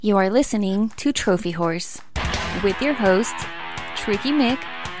You are listening to Trophy Horse with your hosts, Tricky Mick,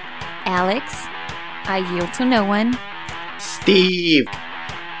 Alex, I Yield to No One, Steve,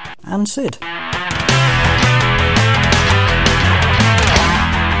 and Sid.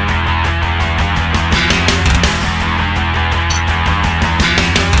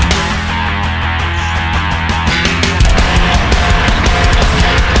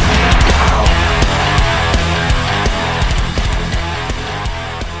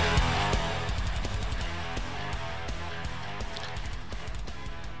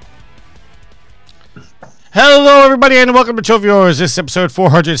 Hello, everybody, and welcome to Trophy Horse. This is episode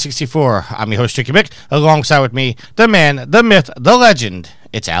 464. I'm your host, Tricky Mick. Alongside with me, the man, the myth, the legend.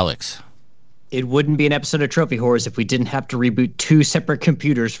 It's Alex. It wouldn't be an episode of Trophy Horrors if we didn't have to reboot two separate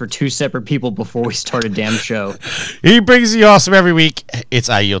computers for two separate people before we start a damn show. He brings the awesome every week. It's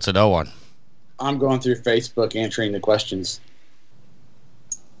I Yield to No One. I'm going through Facebook answering the questions.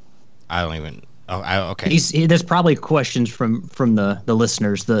 I don't even... okay. There's probably questions from the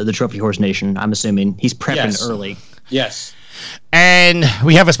listeners, the Trophy Horse Nation, I'm assuming. He's prepping early. Yes. And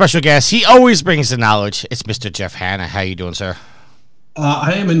we have a special guest. He always brings the knowledge. It's Mr. Jeff Hanna. How you doing, sir?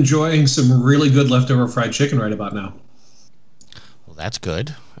 I am enjoying some really good leftover fried chicken right about now. Well, that's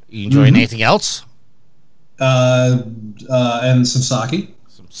good. You enjoying anything else? And some sake.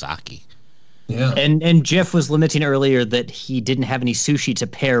 Some sake. Yeah. And Jeff was lamenting earlier that he didn't have any sushi to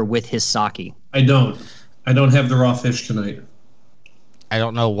pair with his sake. I don't have the raw fish tonight. I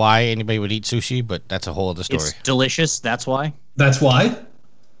don't know why anybody would eat sushi, but that's a whole other story. It's delicious, that's why. That's why?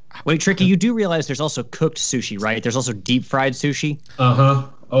 Wait, Tricky, you do realize there's also cooked sushi, right? There's also deep fried sushi. Uh-huh.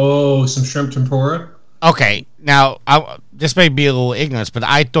 Oh, some shrimp tempura? Okay, now, this may be a little ignorance, but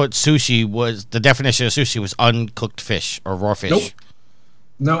I thought the definition of sushi was uncooked fish or raw fish. Nope.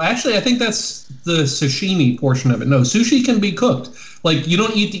 No, actually, I think that's the sashimi portion of it. No, sushi can be cooked. Like, you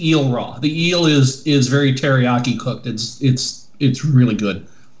don't eat the eel raw. The eel is very teriyaki cooked. It's really good.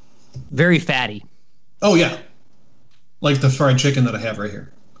 Very fatty. Oh, yeah. Like the fried chicken that I have right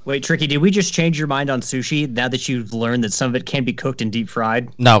here. Wait, Tricky, did we just change your mind on sushi now that you've learned that some of it can be cooked and deep fried?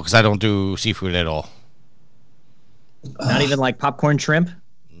 No, because I don't do seafood at all. Not even like popcorn shrimp?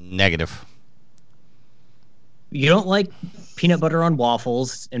 Negative. You don't like peanut butter on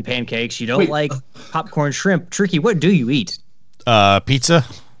waffles and pancakes. You don't like popcorn shrimp. Tricky, what do you eat? Pizza.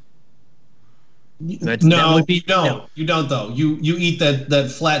 You don't. You don't, though. You eat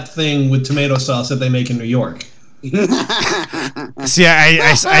that flat thing with tomato sauce that they make in New York. See,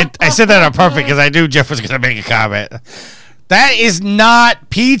 I said that on purpose because I knew Jeff was going to make a comment. That is not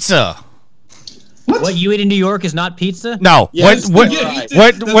pizza. What you eat in New York is not pizza? No. Yes,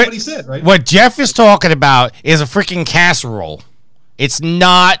 that's what he said, right? What Jeff is talking about is a freaking casserole. It's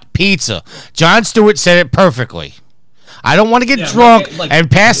not pizza. Jon Stewart said it perfectly. I don't want to get drunk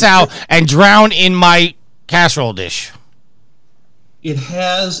and pass out and drown in my casserole dish. It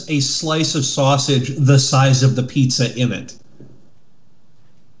has a slice of sausage the size of the pizza in it.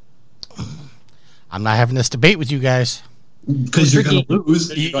 I'm not having this debate with you guys. Because you're going to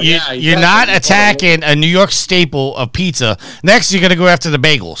lose. You're not attacking a New York staple of pizza. Next, you're going to go after the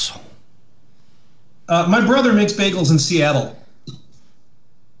bagels. My brother makes bagels in Seattle.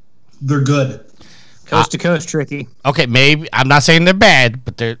 They're good. Coast to coast, Tricky. Okay, maybe. I'm not saying they're bad,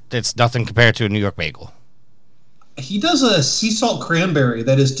 but it's nothing compared to a New York bagel. He does a sea salt cranberry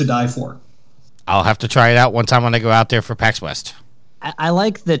that is to die for. I'll have to try it out one time when I go out there for PAX West. I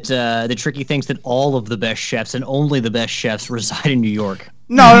like that the Tricky thinks that all of the best chefs and only the best chefs reside in New York.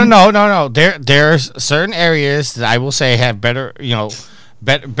 No. There's certain areas that I will say have better,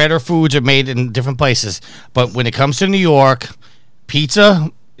 better foods are made in different places. But when it comes to New York,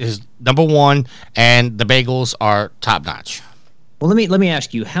 pizza is number one, and the bagels are top notch. Well, let me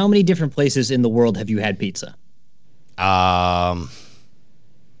ask you, how many different places in the world have you had pizza? 7.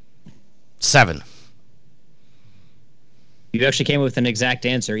 You actually came up with an exact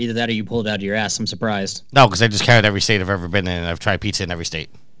answer. Either that or you pulled it out of your ass. I'm surprised. No, because I just counted every state I've ever been in, and I've tried pizza in every state.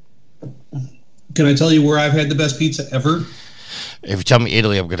 Can I tell you where I've had the best pizza ever? If you tell me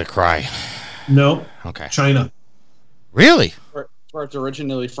Italy, I'm going to cry. No. Okay. China. Really? Where it's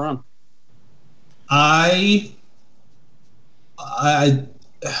originally from.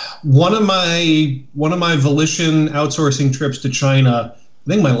 One of my volition outsourcing trips to China, I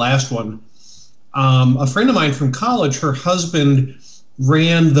think my last one, a friend of mine from college, her husband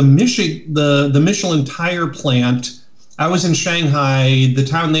ran the Michelin tire plant. I was in Shanghai. The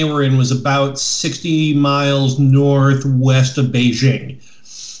town they were in was about 60 miles northwest of Beijing.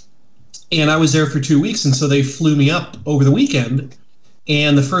 And I was there for 2 weeks, and so they flew me up over the weekend.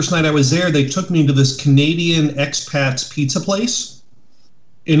 And the first night I was there, they took me to this Canadian expats pizza place.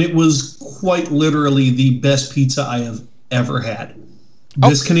 and it was quite literally the best pizza I have ever had.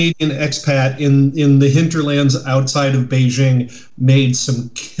 This Canadian expat in the hinterlands outside of Beijing made some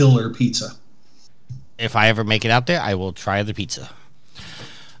killer pizza. If I ever make it out there, I will try the pizza.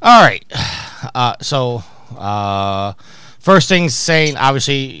 All right. First things saying,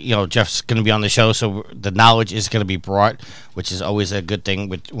 obviously, Jeff's going to be on the show, so the knowledge is going to be brought, which is always a good thing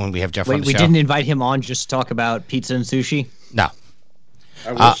when we have Jeff on the show. We didn't invite him on just to talk about pizza and sushi? No.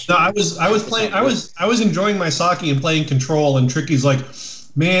 I was enjoying my sake and playing Control, and Tricky's like,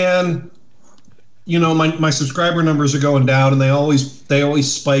 man, my subscriber numbers are going down, and they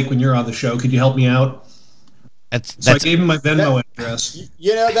always spike when you're on the show. Could you help me out? So I gave him my Venmo address.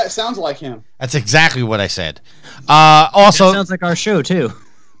 That sounds like him. That's exactly what I said. Also, that sounds like our show too.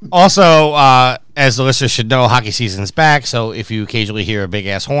 Also, as the listeners should know, hockey season's back. So if you occasionally hear a big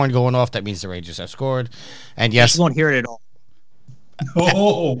ass horn going off, that means the Rangers have scored. And yes, you won't hear it at all.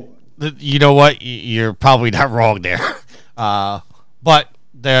 Oh, you know what? You're probably not wrong there. But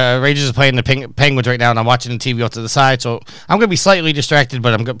the Rangers are playing the Penguins right now, and I'm watching the TV off to the side, so I'm going to be slightly distracted,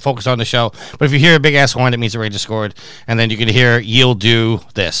 but I'm going to focus on the show. But if you hear a big-ass horn, it means the Rangers scored, and then you're going to hear Yield do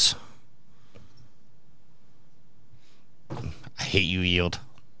this. I hate you, Yield.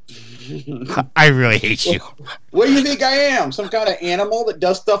 I really hate you. What do you think I am? Some kind of animal that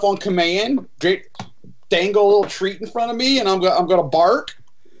does stuff on command? Dangle a little treat in front of me, and I'm going to bark?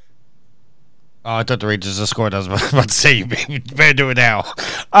 Oh, I thought the Rangers had scored. I was about to say, you better do it now.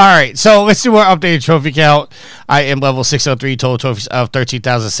 All right, so let's do our updated trophy count. I am level 603, total trophies of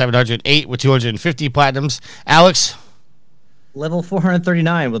 13,708 with 250 platinums. Alex? Level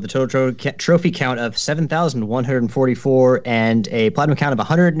 439 with a total trophy count of 7,144 and a platinum count of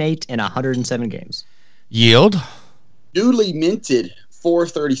 108 in 107 games. Yield? Newly minted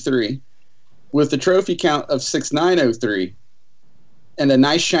 433 with a trophy count of 6,903. And a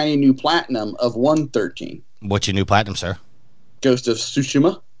nice shiny new platinum of 113. What's your new platinum, sir? Ghost of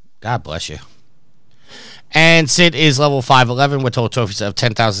Tsushima. God bless you. And Sid is level 511 with total trophies of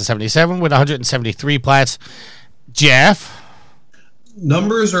 10,077 with 173 plats. Jeff?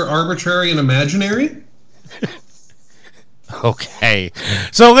 Numbers are arbitrary and imaginary? Okay.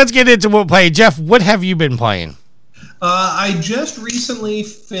 So let's get into what we're playing. Jeff, what have you been playing? I just recently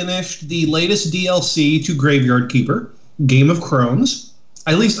finished the latest DLC to Graveyard Keeper, Game of Crones.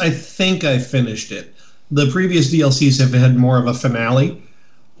 At least I think I finished it. The previous DLCs have had more of a finale.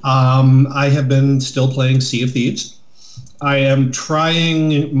 I have been still playing Sea of Thieves. I am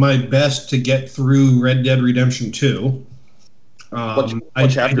trying my best to get through Red Dead Redemption 2. What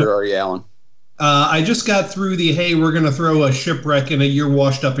chapter are you, Alan? I just got through the, hey, we're going to throw a shipwreck in a You're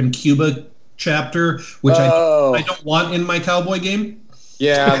Washed Up in Cuba chapter, which I don't want in my cowboy game.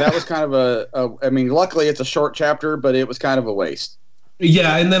 Yeah, that was kind of luckily it's a short chapter, but it was kind of a waste.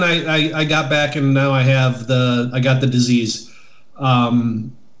 Yeah, and then I got back, and now I got the disease,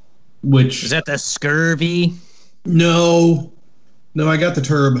 which... Is that the scurvy? No, I got the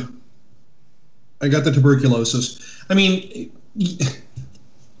turb. I got the tuberculosis. I mean,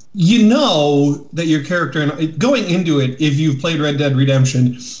 you know that your character, going into it, if you've played Red Dead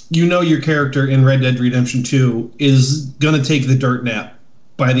Redemption, you know your character in Red Dead Redemption 2 is going to take the dirt nap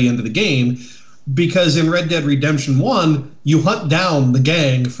by the end of the game, because in Red Dead Redemption 1, you hunt down the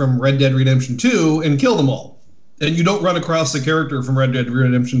gang from Red Dead Redemption 2 and kill them all. And you don't run across the character from Red Dead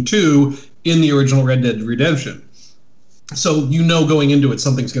Redemption 2 in the original Red Dead Redemption. So you know going into it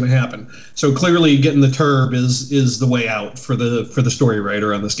something's going to happen. So clearly getting the turb is the way out for the story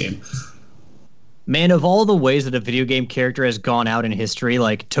writer on this game. Man, of all the ways that a video game character has gone out in history,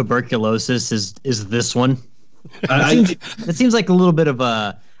 like tuberculosis is this one. It seems like a little bit of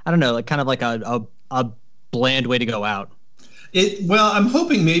a, I don't know, like kind of like a bland way to go out. Well, I'm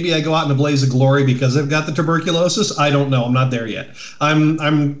hoping maybe I go out in a blaze of glory because I've got the tuberculosis. I don't know. I'm not there yet.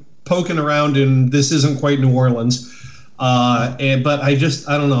 I'm poking around, and this isn't quite New Orleans. But I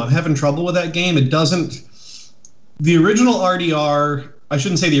don't know. I'm having trouble with that game. It doesn't. The original RDR. I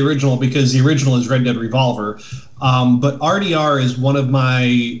shouldn't say the original because the original is Red Dead Revolver. But RDR is one of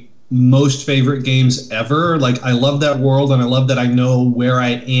my most favorite games ever. Like, I love that world, and I love that I know where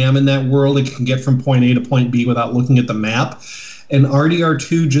I am in that world. I can get from point A to point B without looking at the map. And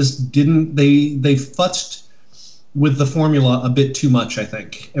RDR2 just didn't. They futzed with the formula a bit too much, I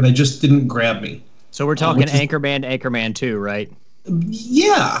think, and it just didn't grab me. So we're talking Anchorman 2, right?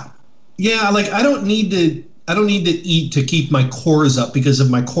 Yeah. Like I don't need to eat to keep my cores up, because if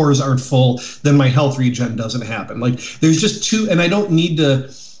my cores aren't full, then my health regen doesn't happen. Like there's just two, and I don't need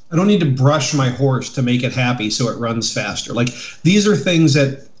to brush my horse to make it happy so it runs faster. Like these are things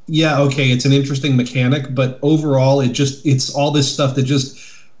that, yeah, okay, it's an interesting mechanic, but overall it's all this stuff that just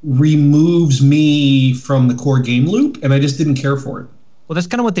removes me from the core game loop, and I just didn't care for it. Well, that's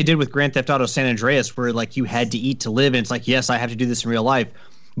kind of what they did with Grand Theft Auto San Andreas, where like you had to eat to live, and it's like, yes, I have to do this in real life,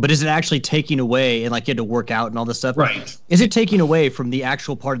 but is it actually taking away, and like you had to work out and all this stuff? Right. Is it taking away from the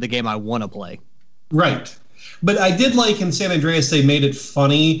actual part of the game I want to play? Right. But I did like in San Andreas, they made it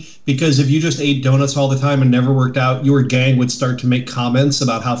funny because if you just ate donuts all the time and never worked out, your gang would start to make comments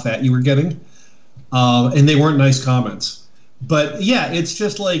about how fat you were getting. And they weren't nice comments. But yeah, it's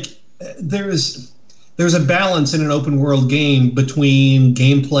just like there's a balance in an open world game between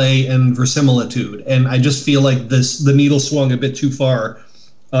gameplay and verisimilitude. And I just feel like the needle swung a bit too far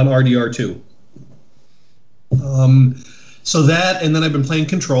on RDR2. So that, and then I've been playing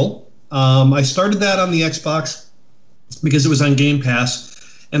Control. I started that on the Xbox because it was on Game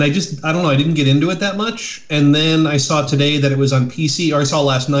Pass, and I don't know, I didn't get into it that much. And then I saw today that it was on PC, or I saw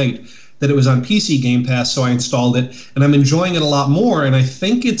last night that it was on PC Game Pass, so I installed it, and I'm enjoying it a lot more. And I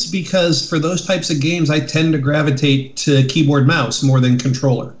think it's because for those types of games, I tend to gravitate to keyboard mouse more than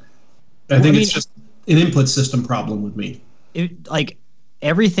controller. I think it's just an input system problem with me. Like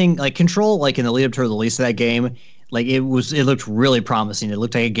everything, like Control, like in the lead up to the release of that game, like it looked really promising. It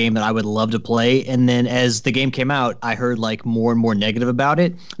looked like a game that I would love to play. And then as the game came out, I heard like more and more negative about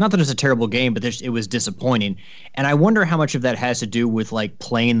it. Not that it's a terrible game, but it was disappointing. And I wonder how much of that has to do with like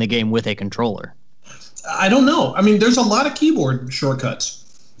playing the game with a controller. I don't know. I mean, there's a lot of keyboard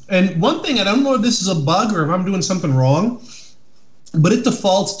shortcuts. And one thing, I don't know if this is a bug or if I'm doing something wrong, but it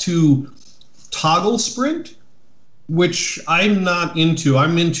defaults to toggle sprint, which I'm not into.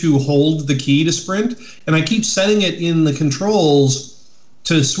 I'm into hold the key to sprint, and I keep setting it in the controls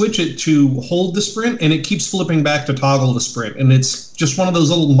to switch it to hold the sprint, and it keeps flipping back to toggle the sprint. And it's just one of those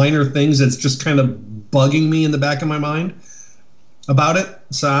little minor things that's just kind of bugging me in the back of my mind about it.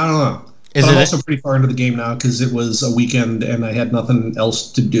 So I don't know. But I'm also pretty far into the game now because it was a weekend and I had nothing else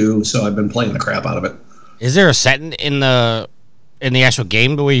to do, so I've been playing the crap out of it. Is there a setting in the actual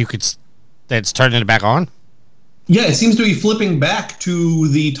game where you could that's turning it back on? Yeah, it seems to be flipping back to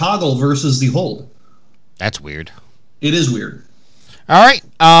the toggle versus the hold. That's weird. It is weird. All right,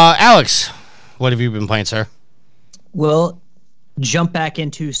 Alex, what have you been playing, sir? Well, jump back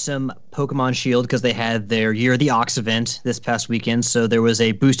into some Pokemon Shield because they had their Year of the Ox event this past weekend, so there was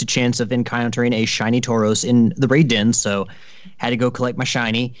a boosted chance of encountering a shiny Tauros in the raid den, so had to go collect my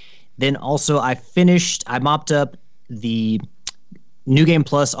shiny. Then also I mopped up the New Game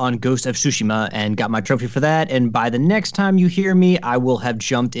Plus on Ghost of Tsushima and got my trophy for that. And by the next time you hear me, I will have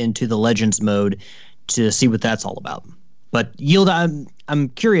jumped into the Legends mode to see what that's all about. But Yield, I'm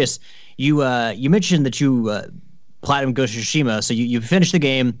curious. You mentioned that you platinum Ghost of Tsushima, so you finished the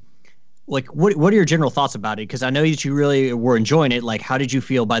game. Like, what are your general thoughts about it? Because I know that you really were enjoying it. Like, how did you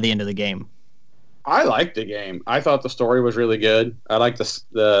feel by the end of the game? I liked the game. I thought the story was really good. I liked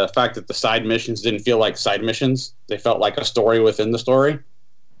the fact that the side missions didn't feel like side missions. They felt like a story within the story.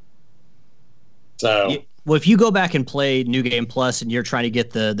 So, well, if you go back and play New Game Plus and you're trying to get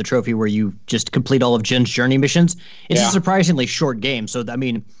the trophy where you just complete all of Jin's journey missions, it's a surprisingly short game. So, I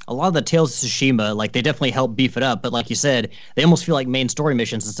mean, a lot of the Tales of Tsushima, like, they definitely help beef it up. But like you said, they almost feel like main story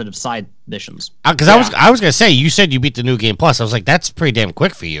missions instead of side missions. Because I was going to say, you said you beat the New Game Plus. I was like, that's pretty damn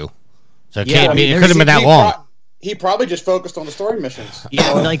quick for you. So it could have been that long. He probably just focused on the story missions.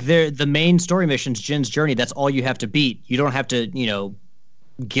 Yeah, like the main story missions, Jin's journey, that's all you have to beat. You don't have to,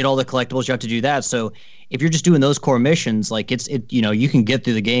 get all the collectibles. You have to do that. So if you're just doing those core missions, like you can get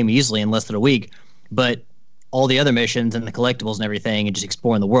through the game easily in less than a week. But all the other missions and the collectibles and everything and just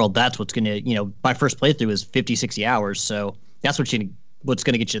exploring the world, that's what's going to, my first playthrough is 50, 60 hours. So that's what's going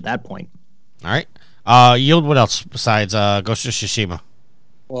to get you at that point. All right. Yield, what else besides Ghost of Tsushima?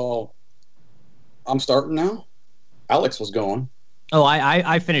 Well, I'm starting now. Alex was going. Oh,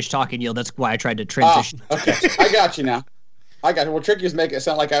 I finished talking, Yield. That's why I tried to transition. Okay, I got you now. I got you. Well, Tricky was making it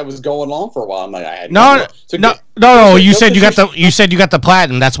sound like I was going on for a while. I'm like, I had no. You said you got the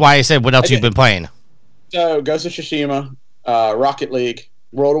platinum. That's why I said what else you've been playing. So, Ghost of Tsushima, Rocket League,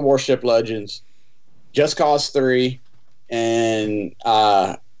 World of Warship Legends, Just Cause 3, and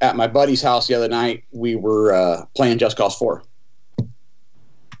at my buddy's house the other night, we were playing Just Cause 4.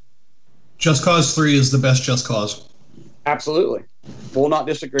 Just Cause 3 is the best Just Cause. Absolutely. Will not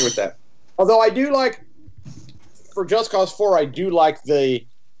disagree with that. Although I do like, for Just Cause 4, I do like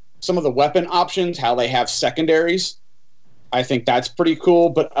some of the weapon options, how they have secondaries. I think that's pretty cool,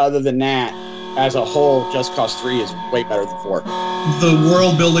 but other than that, as a whole, Just Cause 3 is way better than 4. The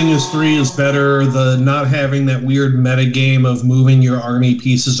world building 3 is better. The not having that weird meta game of moving your army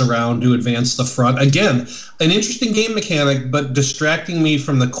pieces around to advance the front. Again, an interesting game mechanic, but distracting me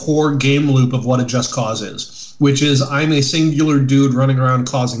from the core game loop of what a Just Cause is. which is I'm a singular dude running around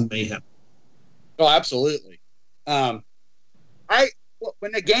causing mayhem. Oh, absolutely. When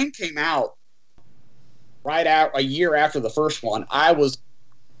the game came out, right out a year after the first one, I was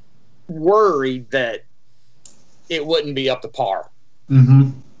worried that it wouldn't be up to par. Mm-hmm.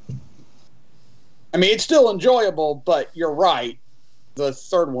 I mean, it's still enjoyable, but you're right. The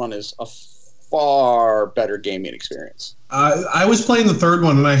third one is a far better gaming experience. I was playing the third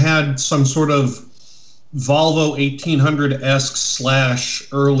one, and I had some sort of Volvo 1800-esque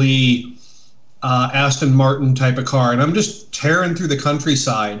 / early Aston Martin type of car, and I'm just tearing through the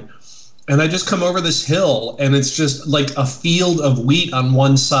countryside, and I just come over this hill, and it's just like a field of wheat on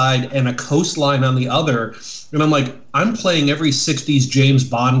one side and a coastline on the other, and I'm like, I'm playing every 60s James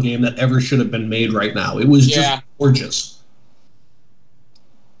Bond game that ever should have been made right now. It was just gorgeous.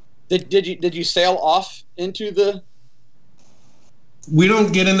 Did you sail off into the... We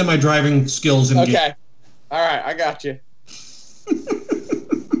don't get into my driving skills in game. Okay. All right, I got you.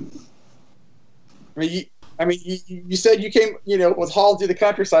 I mean, you said you came, with hauled through the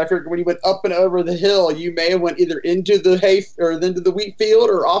countryside. When you went up and over the hill, you may have went either into the hay or into the wheat field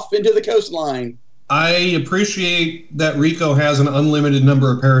or off into the coastline. I appreciate that Rico has an unlimited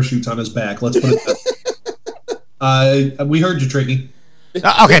number of parachutes on his back. Let's put it that. We heard you, Tricky.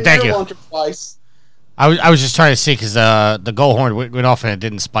 Okay, thank you. Once or twice. I was just trying to see because the goal horn went off and it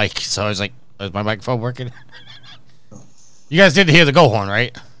didn't spike. So I was like, is my microphone working? You guys didn't hear the goal horn,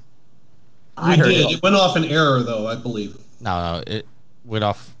 right? We did. It went off in error, though, I believe. No, it went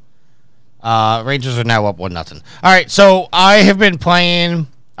off. Rangers are now up 1-0. All right, so I have been playing.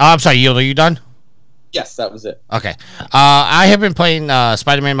 I'm sorry, Yield, are you done? Yes, that was it. Okay. I have been playing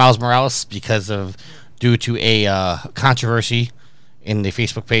Spider-Man Miles Morales due to a controversy in the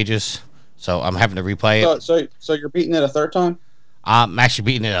Facebook pages. So I'm having to replay it. So you're beating it a third time? I'm actually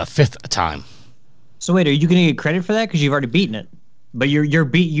beating it a fifth time. So wait, are you going to get credit for that because you've already beaten it? But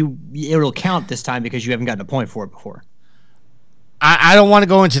it'll count this time because you haven't gotten a point for it before. I don't want to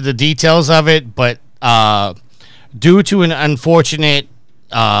go into the details of it, but due to an unfortunate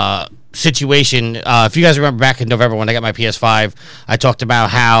situation, if you guys remember back in November when I got my PS5, I talked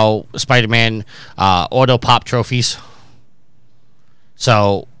about how Spider-Man auto pop trophies.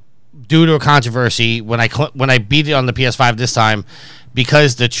 So, due to a controversy, when I beat it on the PS5 this time,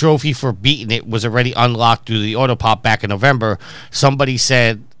 because the trophy for beating it was already unlocked through the auto pop back in November, somebody's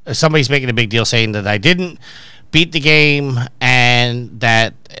making a big deal saying that I didn't beat the game and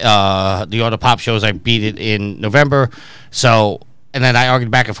that the auto pop shows I beat it in November. So, and then I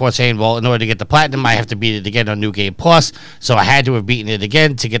argued back and forth saying, well, in order to get the platinum, I have to beat it again on New Game Plus. So I had to have beaten it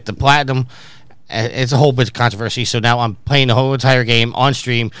again to get the platinum. It's a whole bit of controversy. So now I'm playing the whole entire game on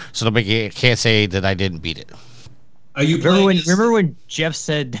stream, so nobody can't say that I didn't beat it. Are you remember when Jeff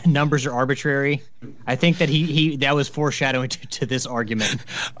said numbers are arbitrary? I think that he that was foreshadowing to this argument.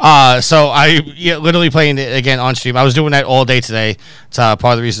 So I literally playing it again on stream. I was doing that all day today. It's part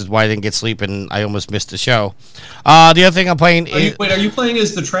of the reasons why I didn't get sleep and I almost missed the show. The other thing I'm playing is... Are you playing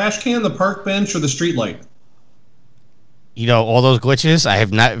as the trash can, the park bench, or the street light? All those glitches.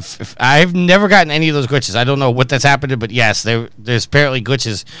 I've never gotten any of those glitches. I don't know what that's happening, but yes, there's apparently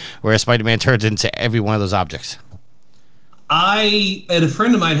glitches where Spider-Man turns into every one of those objects. A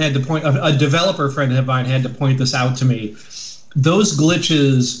friend of mine had to point, a developer friend of mine had to point this out to me. Those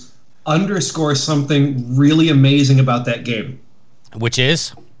glitches underscore something really amazing about that game. Which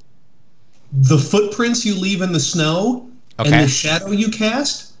is? The footprints you leave in the snow and the shadow you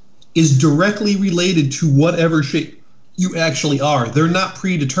cast is directly related to whatever shape you actually are. They're not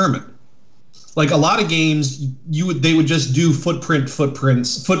predetermined. Like a lot of games, they would just do human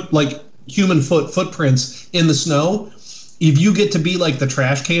footprints in the snow. If you get to be like the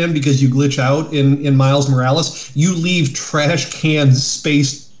trash can because you glitch out in Miles Morales, you leave trash can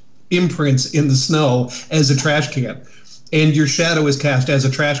spaced imprints in the snow as a trash can. And your shadow is cast as a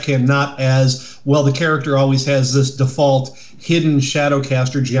trash can, not as, well, the character always has this default hidden shadow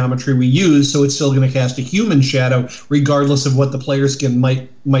caster geometry we use, so it's still going to cast a human shadow regardless of what the player skin might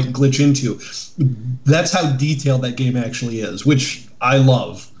glitch into. That's how detailed that game actually is, which I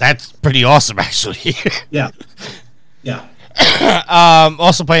love. That's pretty awesome, actually. Yeah.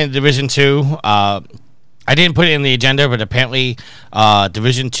 Also playing Division 2. I didn't put it in the agenda, but apparently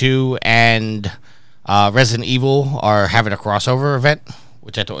Division 2 and Resident Evil are having a crossover event,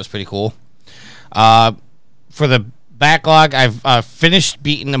 which I thought was pretty cool. For the backlog, I've finished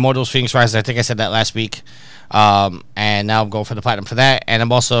beating Immortals Phoenix Rising. I think I said that last week. And now I'm going for the platinum for that. And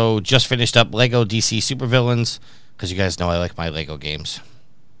I'm also just finished up Lego DC Supervillains, because you guys know I like my Lego games.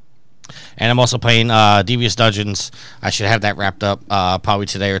 And I'm also playing Devious Dungeons. I should have that wrapped up probably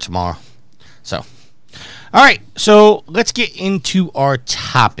today or tomorrow. So, All right, so let's get into our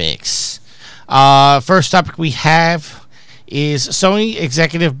topics. First topic we have is Sony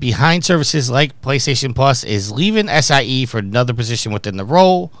executive behind services like PlayStation Plus is leaving SIE for another position within the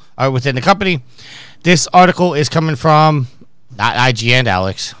role or within the company. This article is coming from not IGN,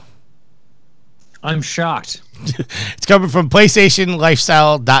 Alex. I'm shocked. It's coming from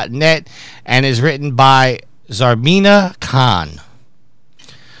PlayStationLifestyle.net and is written by Zarmina Khan.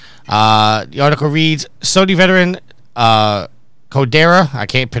 The article reads, Sony veteran Kodera, I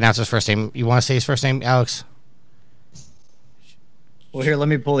can't pronounce his first name. You want to say his first name, Alex? Well, here, let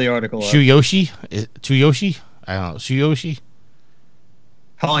me pull the article up. Tsuyoshi? I don't know. Tsuyoshi?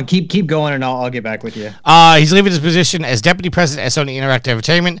 Hold on, keep going, and I'll get back with you. He's leaving his position as deputy president at Sony Interactive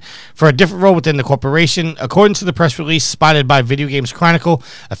Entertainment for a different role within the corporation. According to the press release spotted by Video Games Chronicle,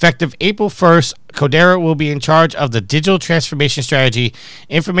 effective April 1st, Kodera will be in charge of the digital transformation strategy,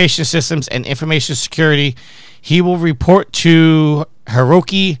 information systems, and information security. He will report to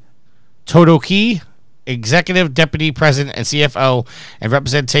Hiroki Todoki, executive deputy president and CFO, and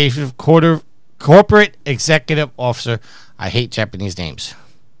representative corporate executive officer. I hate Japanese names.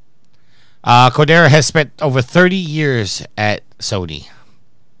 Kodera has spent over 30 years at Sony.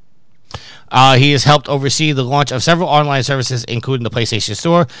 He has helped oversee the launch of several online services, including the PlayStation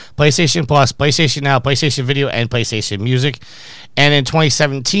Store, PlayStation Plus, PlayStation Now, PlayStation Video, and PlayStation Music. And in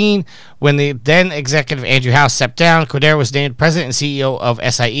 2017, when the then executive Andrew House stepped down, Kodera was named president and CEO of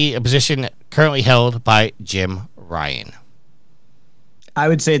SIE, a position currently held by Jim Ryan. I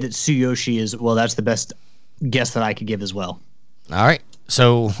would say that Tsuyoshi is, well, that's the best guess that I could give as well. All right.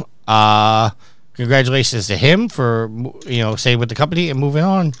 So, congratulations to him for, staying with the company and moving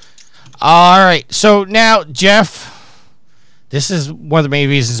on. All right. So now, Jeff, this is one of the main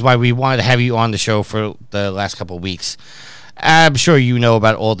reasons why we wanted to have you on the show for the last couple of weeks. I'm sure you know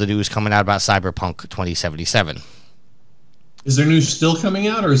about all the news coming out about Cyberpunk 2077. Is there news still coming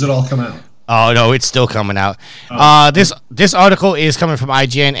out, or is it all come out? Oh, no, it's still coming out. This article is coming from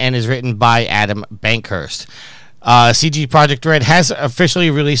IGN and is written by Adam Bankhurst. CG Projekt Red has officially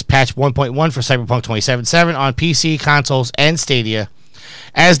released patch 1.1 for Cyberpunk 2077 on PC, consoles, and Stadia.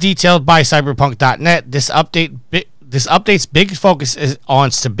 As detailed by Cyberpunk.net, this update's big focus is on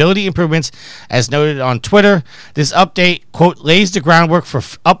stability improvements, as noted on Twitter. This update, quote, lays the groundwork for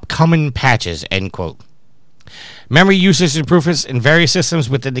upcoming patches, end quote. Memory usage improvements in various systems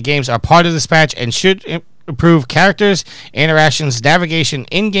within the games are part of this patch and should improve characters, interactions, navigation,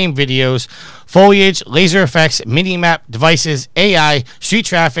 in-game videos, foliage, laser effects, mini-map, devices, AI, street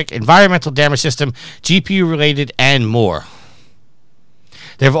traffic, environmental damage system, GPU-related, and more.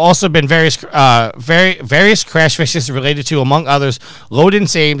 There have also been various crash fixes related to, among others, load-in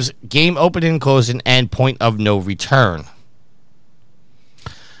saves, game opening and closing, and point of no return.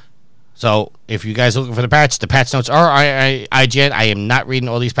 So, if you guys are looking for the patch notes are IGN. I am not reading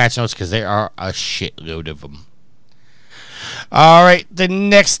all these patch notes because there are a shitload of them. All right, the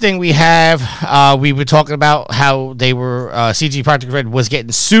next thing we have, we were talking about how they were, CG Projekt Red was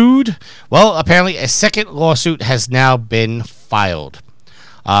getting sued. Well, apparently a second lawsuit has now been filed.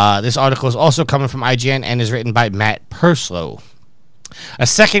 This article is also coming from IGN and is written by Matt Purslow. A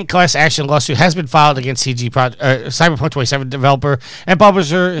second class action lawsuit has been filed against Cyberpunk 27 developer and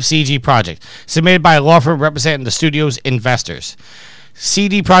publisher CG Projekt, submitted by a law firm representing the studio's investors.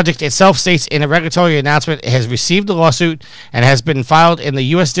 CD Projekt itself states in a regulatory announcement it has received the lawsuit and has been filed in the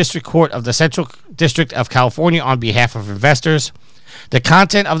U.S. District Court of the Central District of California on behalf of investors. The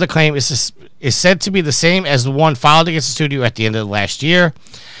content of the claim is said to be the same as the one filed against the studio at the end of last year.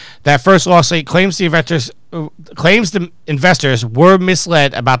 That first lawsuit claims the investors were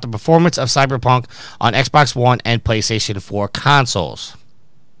misled about the performance of Cyberpunk on Xbox One and PlayStation 4 consoles.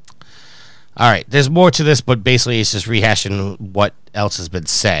 All right, there's more to this, but basically it's just rehashing what else has been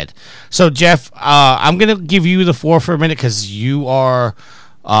said. So, Jeff, I'm going to give you the floor for a minute because you are,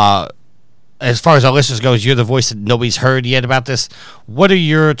 as far as our listeners goes, you're the voice that nobody's heard yet about this. What are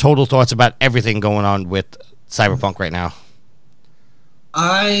your total thoughts about everything going on with Cyberpunk right now?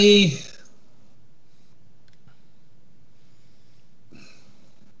 I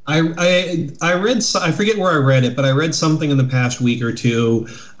read, I forget where I read it, but I read something in the past week or two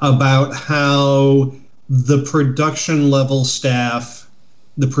about how the production level staff,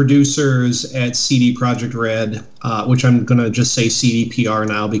 the producers at CD Projekt Red, which I'm going to just say CDPR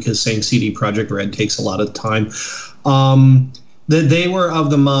now because saying CD Projekt Red takes a lot of time, that they were of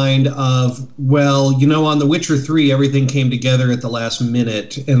the mind of, well, on The Witcher 3, everything came together at the last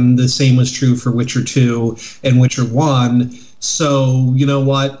minute, and the same was true for Witcher 2 and Witcher 1. So, you know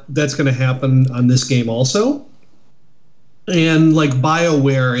what? That's going to happen on this game also. And like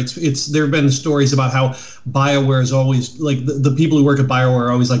BioWare, it's there have been stories about how BioWare is always like the people who work at BioWare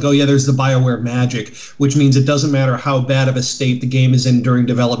are always like, oh yeah, there's the BioWare magic, which means it doesn't matter how bad of a state the game is in during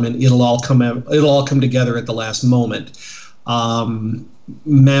development, it'll all come together at the last moment.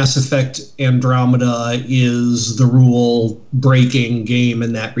 Mass Effect Andromeda is the rule-breaking game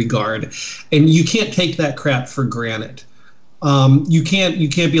in that regard, and you can't take that crap for granted. You can't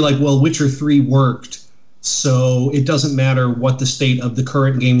be like, well, Witcher 3 worked, so it doesn't matter what the state of the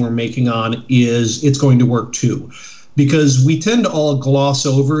current game we're making on is, it's going to work too. Because we tend to all gloss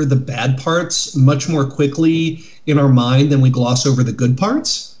over the bad parts much more quickly in our mind than we gloss over the good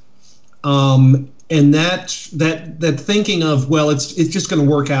parts. And that thinking of, well, it's just going to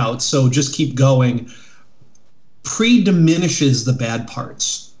work out, so just keep going, pre-diminishes the bad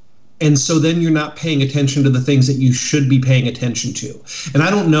parts. And so then you're not paying attention to the things that you should be paying attention to. And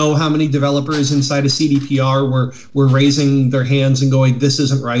I don't know how many developers inside of CDPR were raising their hands and going, this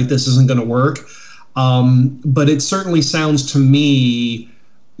isn't right, this isn't going to work. But it certainly sounds to me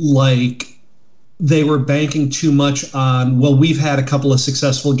like they were banking too much on, well, we've had a couple of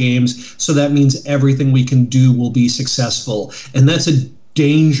successful games, so that means everything we can do will be successful. And that's a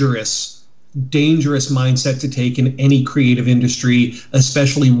dangerous mindset to take in any creative industry,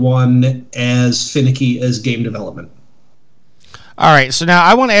 especially one as finicky as game development. All right, so now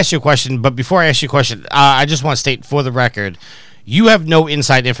I want to ask you a question, but before I ask you a question, I just want to state for the record, you have no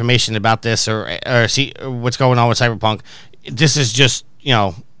inside information about this or see what's going on with Cyberpunk. This is just,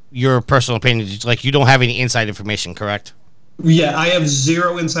 your personal opinion. Like, you don't have any inside information, correct? Yeah, I have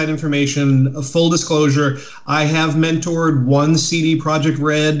zero inside information. Full disclosure, I have mentored one CD Projekt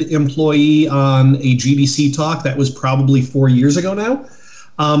Red employee on a GDC talk that was probably 4 years ago now.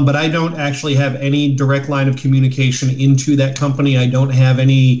 But I don't actually have any direct line of communication into that company. I don't have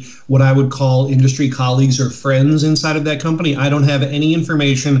any what I would call industry colleagues or friends inside of that company. I don't have any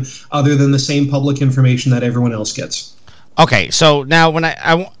information other than the same public information that everyone else gets. Okay, so now when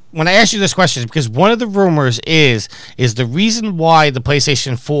I ask you this question, because one of the rumors is the reason why the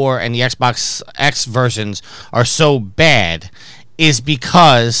PlayStation 4 and the Xbox X versions are so bad is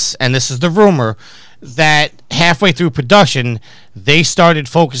because, and this is the rumor, that halfway through production, they started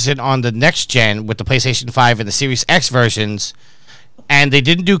focusing on the next gen with the PlayStation 5 and the Series X versions, and they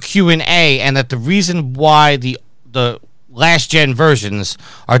didn't do Q&A, and that the reason why the last gen versions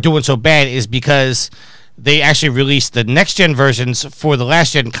are doing so bad is because they actually released the next gen versions for the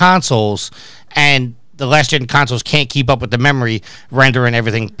last gen consoles, and the last gen consoles can't keep up with the memory rendering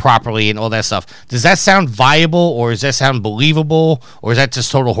everything properly and all that stuff. Does that sound viable, or does that sound believable, or is that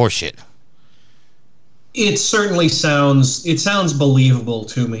just total horseshit? It certainly sounds believable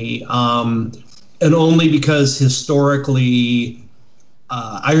to me, and only because historically,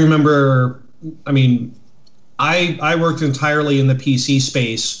 I remember. I mean, I worked entirely in the PC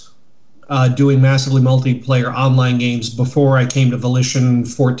space, doing massively multiplayer online games before I came to Volition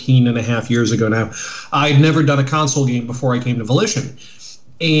 14 and a half years ago now. I'd never done a console game before I came to Volition.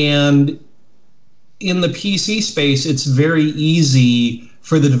 And in the PC space, it's very easy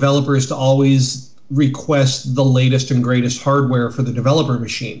for the developers to always request the latest and greatest hardware for the developer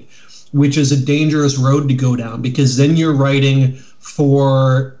machine, which is a dangerous road to go down, because then you're writing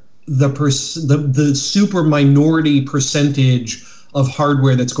for the super minority percentage of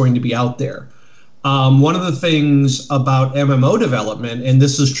hardware that's going to be out there. One of the things about MMO development, and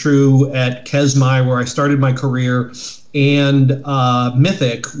this is true at Kesmai, where I started my career, and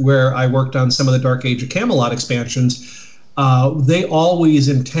Mythic, where I worked on some of the Dark Age of Camelot expansions, they always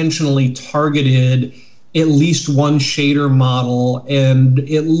intentionally targeted at least one shader model and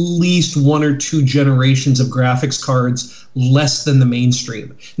at least one or two generations of graphics cards less than the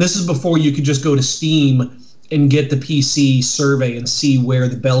mainstream. This is before you could just go to Steam and get the PC survey and see where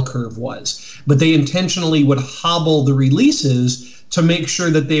the bell curve was. But they intentionally would hobble the releases to make sure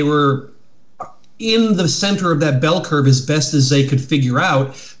that they were in the center of that bell curve as best as they could figure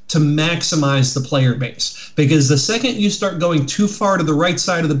out to maximize the player base. Because the second you start going too far to the right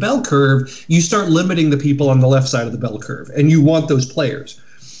side of the bell curve, you start limiting the people on the left side of the bell curve, and you want those players.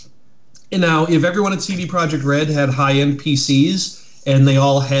 And now, if everyone at CD Projekt Red had high-end PCs, and they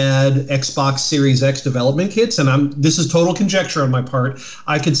all had Xbox Series X development kits, and this is total conjecture on my part,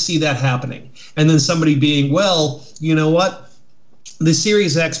 I could see that happening. And then somebody being, well, you know what? The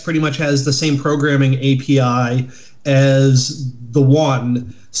Series X pretty much has the same programming API as the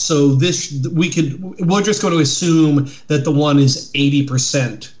One, so we're just going to assume that the One is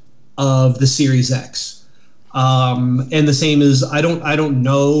 80% of the Series X. And the same is, I don't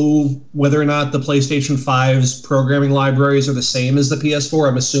know whether or not the PlayStation 5's programming libraries are the same as the PS4.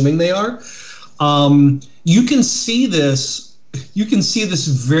 I'm assuming they are. You can see this. You can see this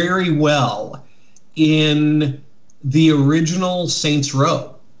very well in the original Saints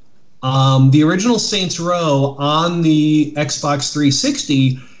Row. The original Saints Row on the Xbox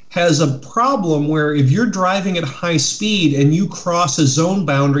 360 has a problem where if you're driving at high speed and you cross a zone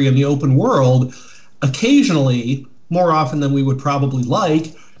boundary in the open world, occasionally, more often than we would probably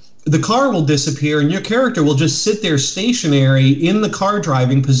like, the car will disappear and your character will just sit there stationary in the car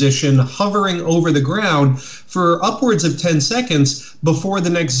driving position, hovering over the ground for upwards of 10 seconds before the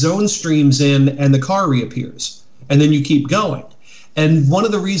next zone streams in and the car reappears. And then you keep going. And one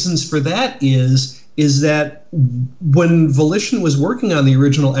of the reasons for that is that when Volition was working on the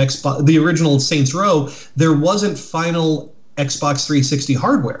original Saints Row, there wasn't final Xbox 360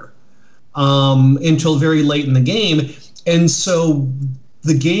 hardware until very late in the game. And so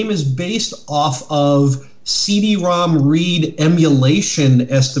the game is based off of CD-ROM read emulation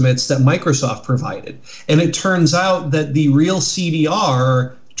estimates that Microsoft provided. And it turns out that the real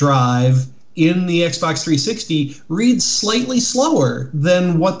CDR drive in the Xbox 360 reads slightly slower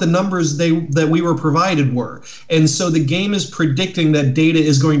than what the numbers that we were provided were. And so the game is predicting that data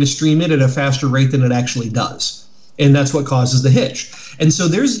is going to stream in at a faster rate than it actually does. And that's what causes the hitch. And so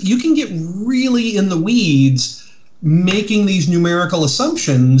you can get really in the weeds making these numerical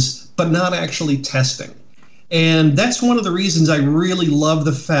assumptions, but not actually testing. And that's one of the reasons I really love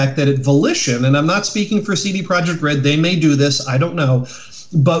the fact that at Volition, and I'm not speaking for CD Projekt Red, they may do this, I don't know,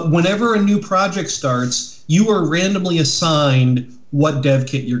 but whenever a new project starts, you are randomly assigned what dev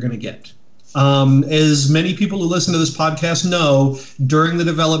kit you're going to get. As many people who listen to this podcast know, during the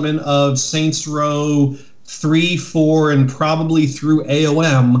development of Saints Row 3, 4, and probably through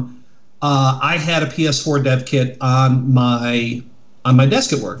AOM, I had a PS4 dev kit on my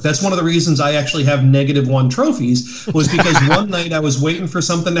desk at work. That's one of the reasons I actually have -1 trophies, was because one night I was waiting for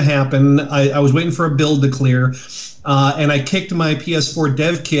something to happen. I was waiting for a build to clear, and I kicked my PS4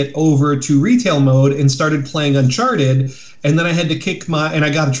 dev kit over to retail mode and started playing Uncharted, and then I had to and I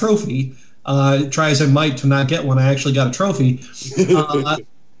got a trophy. Try as I might to not get one, I actually got a trophy.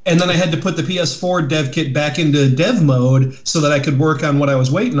 And then I had to put the PS4 dev kit back into dev mode so that I could work on what I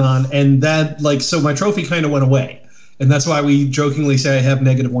was waiting on, and so my trophy kind of went away. And that's why we jokingly say I have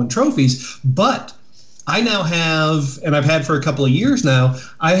 -1 trophies. But I now have, and I've had for a couple of years now,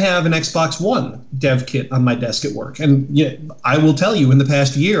 I have an Xbox One dev kit on my desk at work. And I will tell you, in the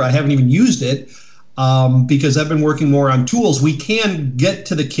past year, I haven't even used it because I've been working more on tools. We can get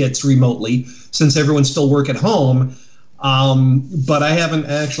to the kits remotely since everyone's still work at home. But I haven't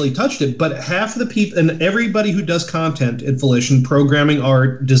actually touched it. But half of the people, and everybody who does content at Volition, programming,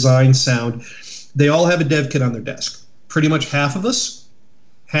 art, design, sound, they all have a dev kit on their desk. Pretty much half of us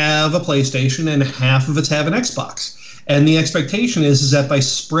have a PlayStation and half of us have an Xbox. And the expectation is that by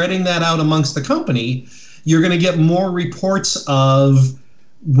spreading that out amongst the company, you're going to get more reports of,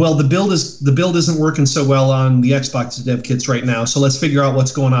 well, the build isn't working so well on the Xbox dev kits right now, so let's figure out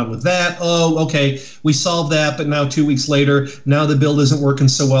what's going on with that. Oh, okay, we solved that, but now 2 weeks later, now the build isn't working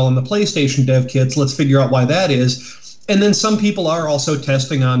so well on the PlayStation dev kits. Let's figure out why that is. And then some people are also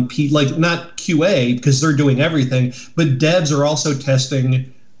testing on, not QA, because they're doing everything, but devs are also testing.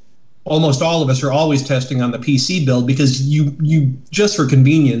 Almost all of us are always testing on the PC build, because you just for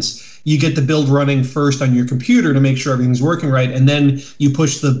convenience, you get the build running first on your computer to make sure everything's working right, and then you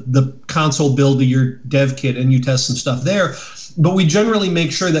push the console build to your dev kit and you test some stuff there. But we generally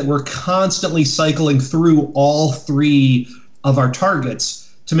make sure that we're constantly cycling through all three of our targets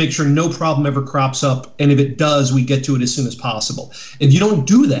to make sure no problem ever crops up, and if it does, we get to it as soon as possible. If you don't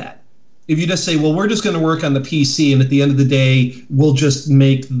do that, if you just say, well, we're just going to work on the PC, and at the end of the day, we'll just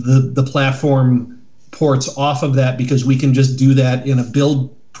make the platform ports off of that because we can just do that in a build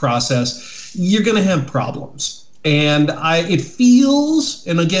process, you're going to have problems. And it feels,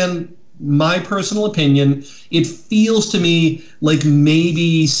 and again, my personal opinion, it feels to me like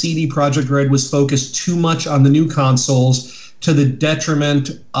maybe CD Projekt Red was focused too much on the new consoles to the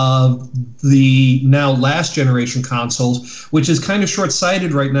detriment of the now last generation consoles, which is kind of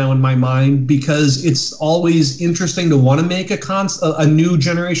short-sighted right now in my mind, because it's always interesting to want to make a new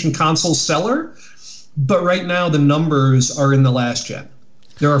generation console seller, but right now the numbers are in the last gen.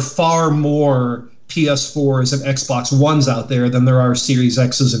 There are far more PS4s and Xbox Ones out there than there are Series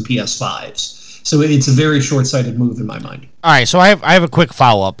X's and PS5s. So it's a very short-sighted move in my mind. All right, so I have a quick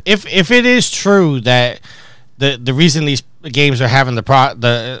follow-up. If it is true that the reason these games are having the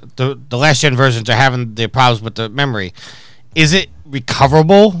last gen versions are having the problems with the memory, is it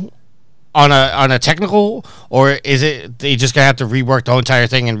recoverable on a technical, or is it they just gonna have to rework the whole entire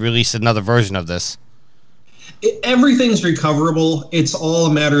thing and release another version of this? Everything's recoverable. It's all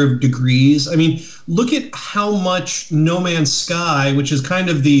a matter of degrees. I mean, look at how much No Man's Sky, which is kind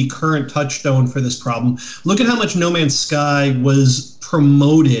of the current touchstone for this problem, look at how much No Man's Sky was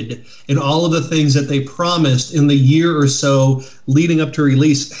promoted and all of the things that they promised in the year or so leading up to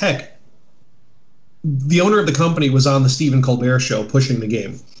release. Heck, the owner of the company was on the Stephen Colbert Show pushing the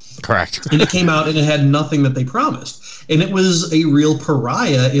game. Correct. And it came out and it had nothing that they promised. And it was a real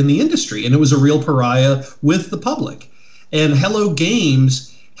pariah in the industry. And it was a real pariah with the public. And Hello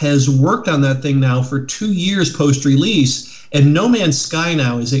Games has worked on that thing now for 2 years post-release. And No Man's Sky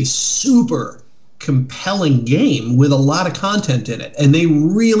now is a super compelling game with a lot of content in it. And they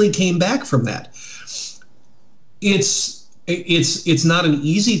really came back from that. It's not an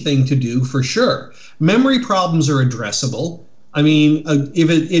easy thing to do, for sure. Memory problems are addressable. I mean,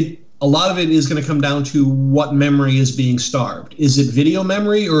 a lot of it is going to come down to what memory is being starved. Is it video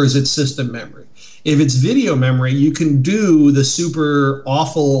memory or is it system memory? If it's video memory, you can do the super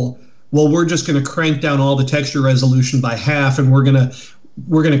awful, well, we're just going to crank down all the texture resolution by half and we're going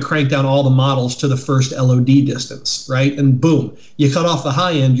to crank down all the models to the first LOD distance, right? And boom, you cut off the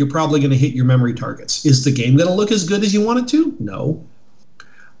high end, you're probably going to hit your memory targets. Is the game going to look as good as you want it to? No.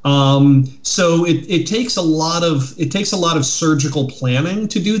 So it takes a lot of surgical planning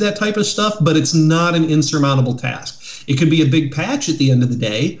to do that type of stuff, but it's not an insurmountable task. It could be a big patch at the end of the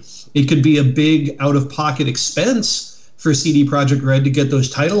day. It could be a big out-of-pocket expense for CD Projekt Red to get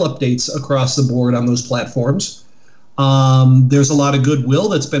those title updates across the board on those platforms. There's a lot of goodwill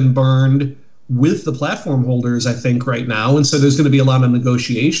that's been burned with the platform holders, I think, right now, and so there's going to be a lot of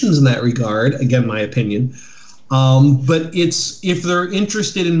negotiations in that regard. Again, my opinion. But if they're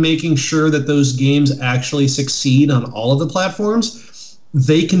interested in making sure that those games actually succeed on all of the platforms,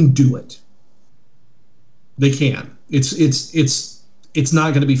 they can do it. They can. It's not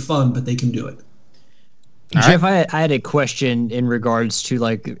going to be fun, but they can do it. Jeff, I had a question in regards to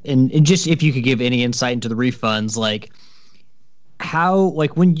and just if you could give any insight into the refunds, how,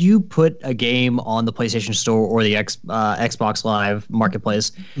 when you put a game on the PlayStation Store or the Xbox Live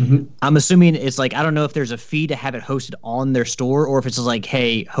Marketplace, I'm assuming it's I don't know if there's a fee to have it hosted on their store or if it's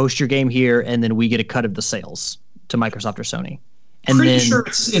hey, host your game here and then we get a cut of the sales to Microsoft or Sony. And Pretty sure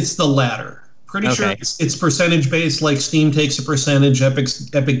it's the latter. Pretty sure it's percentage based, like Steam takes a percentage,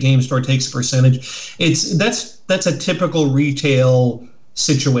 Epic Game Store takes a percentage. That's a typical retail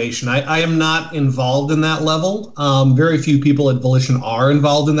situation. I am not involved in that level. Very few people at Volition are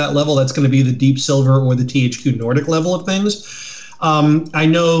involved in that level. That's going to be the Deep Silver or the THQ Nordic level of things. I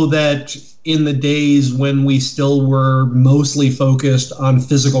know that in the days when we still were mostly focused on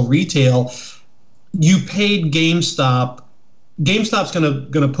physical retail, you paid GameStop. GameStop's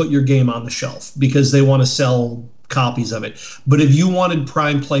going to put your game on the shelf because they want to sell copies of it. But if you wanted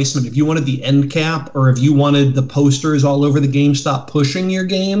prime placement, if you wanted the end cap, or if you wanted the posters all over the GameStop pushing your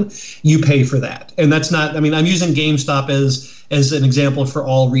game, you pay for that. And that's not, I'm using GameStop as an example for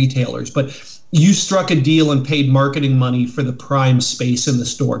all retailers, but you struck a deal and paid marketing money for the prime space in the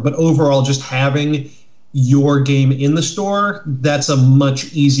store. But overall, just having your game in the store, that's a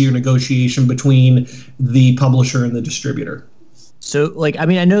much easier negotiation between the publisher and the distributor. So, I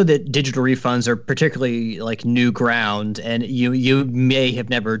know that digital refunds are particularly new ground, and you may have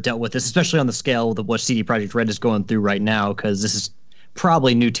never dealt with this, especially on the scale of what CD Projekt Red is going through right now, because this is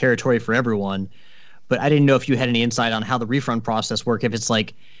probably new territory for everyone. But I didn't know if you had any insight on how the refund process works. If it's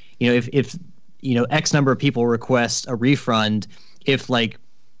if X number of people request a refund, if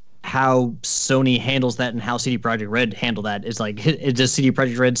how Sony handles that and how CD Projekt Red handle that is does CD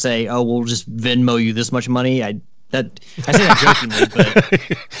Projekt Red say, "Oh, we'll just Venmo you this much money"? I say that jokingly,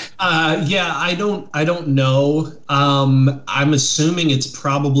 but I don't know. I'm assuming it's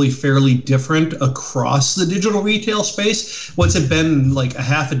probably fairly different across the digital retail space. What's it been, a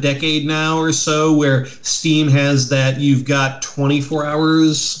half a decade now or so, where Steam has that you've got 24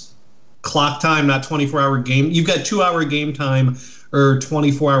 hours clock time, not 24-hour game. You've got 2-hour game time or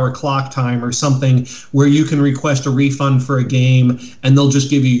 24-hour clock time or something where you can request a refund for a game and they'll just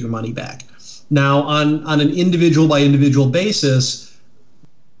give you your money back. Now, on an individual by individual basis,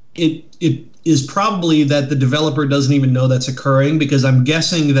 it is probably that the developer doesn't even know that's occurring, because I'm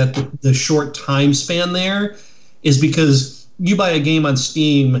guessing that the short time span there is because you buy a game on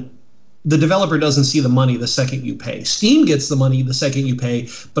Steam, the developer doesn't see the money the second you pay. Steam gets the money the second you pay,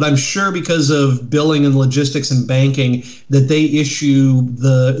 but I'm sure because of billing and logistics and banking that they issue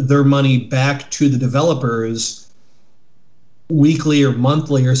their money back to the developers weekly or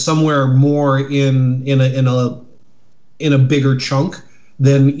monthly or somewhere more in a bigger chunk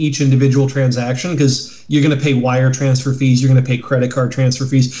than each individual transaction, because you're going to pay wire transfer fees, you're going to pay credit card transfer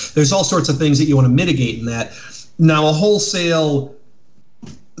fees. There's all sorts of things that you want to mitigate in that. Now, a wholesale,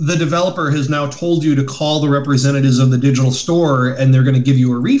 the developer has now told you to call the representatives of the digital store and they're going to give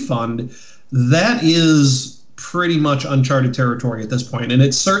you a refund. That is pretty much uncharted territory at this point. And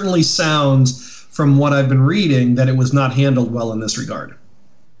it certainly sounds, from what I've been reading, that it was not handled well in this regard.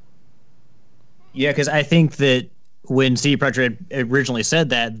 Yeah, because I think that when CD Projekt originally said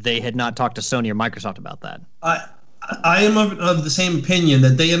that, they had not talked to Sony or Microsoft about that. I am of the same opinion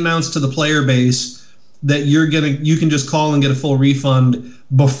that they announced to the player base that you can just call and get a full refund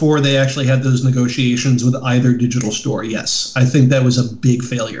before they actually had those negotiations with either digital store. Yes, I think that was a big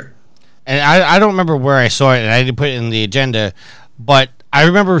failure. And I don't remember where I saw it, and I didn't put it in the agenda, but I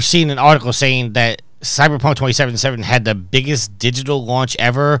remember seeing an article saying that Cyberpunk 2077 had the biggest digital launch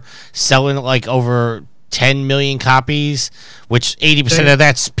ever, selling like over 10 million copies, which 80% of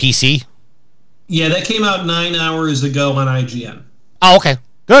that's PC. Yeah, that came out 9 hours ago on IGN. Oh, okay.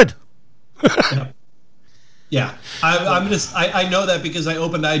 Good. Yeah. I know that because I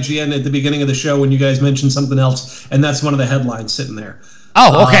opened IGN at the beginning of the show when you guys mentioned something else, and that's one of the headlines sitting there.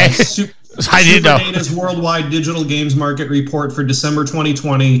 Oh, okay. I didn't know. SuperData's worldwide digital games market report for December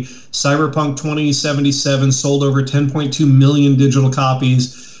 2020, Cyberpunk 2077 sold over 10.2 million digital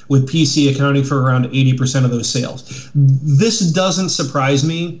copies, with PC accounting for around 80% of those sales. This doesn't surprise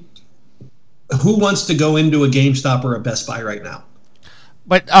me. Who wants to go into a GameStop or a Best Buy right now?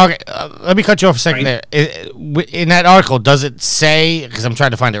 But, okay, let me cut you off a second there. In that article, does it say, because I'm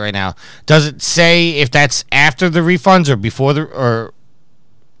trying to find it right now, does it say if that's after the refunds or before the, or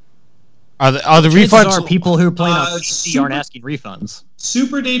are the refunds? Are people who are playing on PC aren't asking refunds.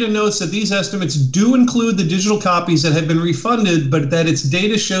 SuperData notes that these estimates do include the digital copies that have been refunded, but that its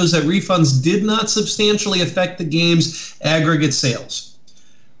data shows that refunds did not substantially affect the game's aggregate sales.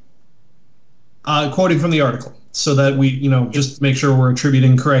 Quoting from the article, so that we, just make sure we're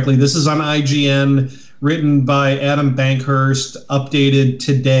attributing correctly. This is on IGN, written by Adam Bankhurst, updated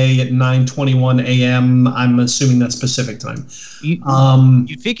today at 9:21 a.m. I'm assuming that's Pacific time.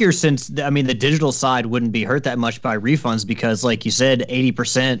 You figure since, the digital side wouldn't be hurt that much by refunds because, like you said,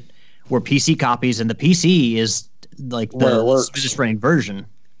 80% were PC copies, and the PC is like the smoothest running version.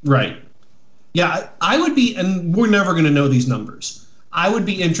 Right. Yeah, I would be, and we're never going to know these numbers. I would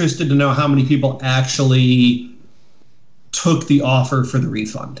be interested to know how many people actually took the offer for the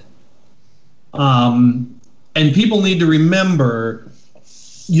refund. And people need to remember,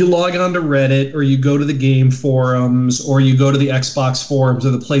 you log on to Reddit, or you go to the game forums, or you go to the Xbox forums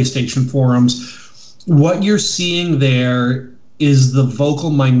or the PlayStation forums. What you're seeing there is the vocal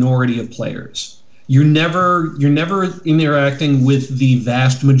minority of players. You're never interacting with the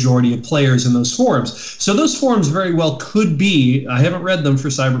vast majority of players in those forums. So those forums very well could be, I haven't read them for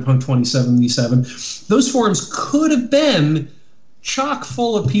Cyberpunk 2077, those forums could have been chock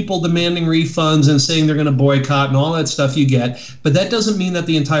full of people demanding refunds and saying they're going to boycott and all that stuff you get, but that doesn't mean that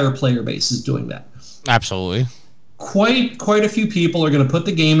the entire player base is doing that. Absolutely. Quite a few people are going to put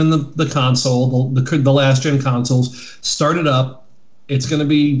the game in the console, the last-gen consoles, start it up, it's going to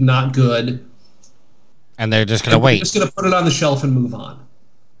be not good, and they're just going to wait. They're just going to put it on the shelf and move on.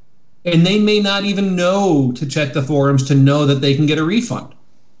 And they may not even know to check the forums to know that they can get a refund,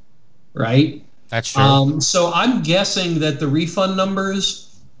 right? That's true. So I'm guessing that the refund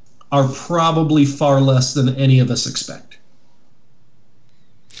numbers are probably far less than any of us expect.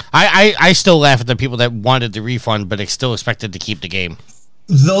 I still laugh at the people that wanted the refund, but still expected to keep the game.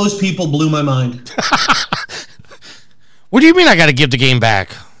 Those people blew my mind. What do you mean I got to give the game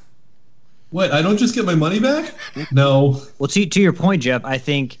back? What, I don't just get my money back? No. Well, to your point, Jeff, I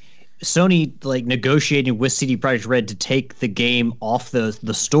think Sony negotiating with CD Projekt Red to take the game off the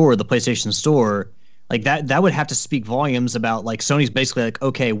store, the PlayStation Store, that would have to speak volumes about Sony's basically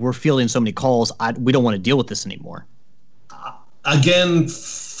okay, we're fielding so many calls, we don't want to deal with this anymore. Again,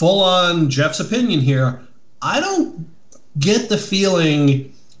 full on Jeff's opinion here. I don't get the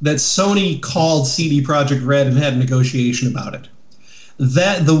feeling that Sony called CD Projekt Red and had a negotiation about it.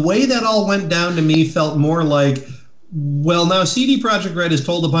 That the way that all went down to me felt more like, well, now CD Projekt Red has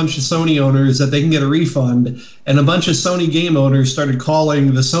told a bunch of Sony owners that they can get a refund, and a bunch of Sony game owners started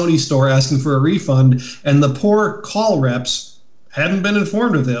calling the Sony store asking for a refund, and the poor call reps hadn't been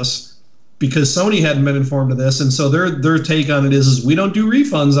informed of this because Sony hadn't been informed of this, and so their take on it is we don't do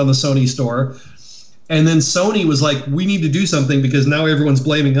refunds on the Sony store. And then Sony was like, we need to do something because now everyone's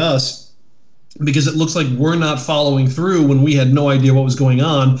blaming us because it looks like we're not following through when we had no idea what was going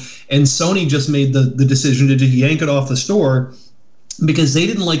on. And Sony just made the decision to yank it off the store because they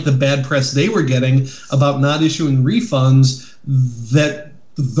didn't like the bad press they were getting about not issuing refunds that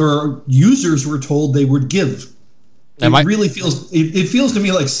their users were told they would give. It feels to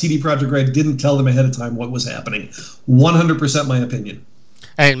me like CD Projekt Red didn't tell them ahead of time what was happening. 100% my opinion.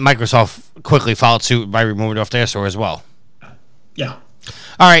 And Microsoft quickly followed suit by removing it off their store as well. Yeah.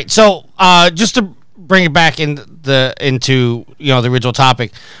 All right, so just to bring it back into the original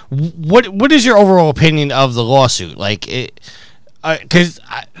topic, what is your overall opinion of the lawsuit? Like, because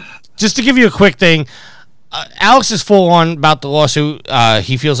just to give you a quick thing, Alex is full on about the lawsuit.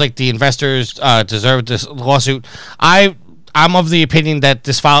 He feels like the investors deserve this lawsuit. I'm of the opinion that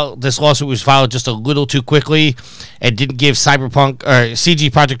this lawsuit was filed just a little too quickly and didn't give Cyberpunk or CG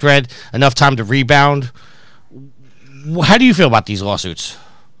Projekt Red enough time to rebound. How do you feel about these lawsuits?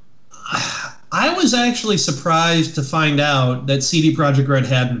 I was actually surprised to find out that CD Projekt Red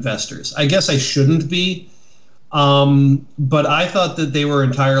had investors. I guess I shouldn't be, but I thought that they were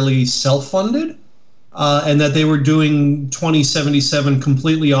entirely self-funded. And that they were doing 2077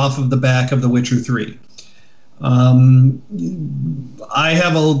 completely off of the back of The Witcher 3. I've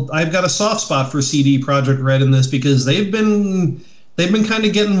got a soft spot for CD Projekt Red in this because they've been kind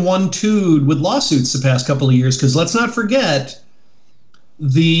of getting 1-2'd with lawsuits the past couple of years. Because let's not forget,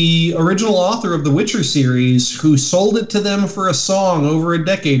 the original author of the Witcher series, who sold it to them for a song over a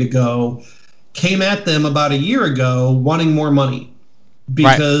decade ago, came at them about a year ago wanting more money.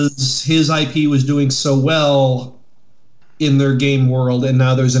 Because his IP was doing so well in their game world, and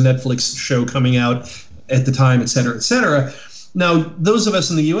now there's a Netflix show coming out at the time, et cetera, et cetera. Now, those of us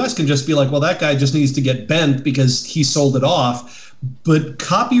in the U.S. can just be like, well, that guy just needs to get bent because he sold it off. But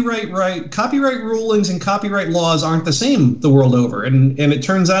copyright rulings and copyright laws aren't the same the world over. And it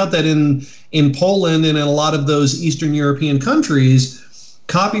turns out that in Poland and in a lot of those Eastern European countries,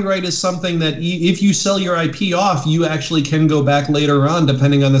 copyright is something that if you sell your IP off, you actually can go back later on,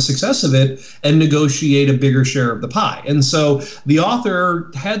 depending on the success of it, and negotiate a bigger share of the pie. And so the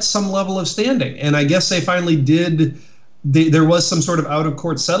author had some level of standing. And I guess they finally did. There was some sort of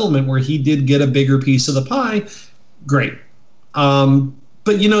out-of-court settlement where he did get a bigger piece of the pie. Great.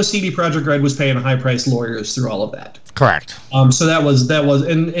 But CD Projekt Red was paying high-priced lawyers through all of that. Correct. So that was,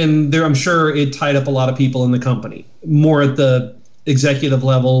 and there, I'm sure it tied up a lot of people in the company, more at the executive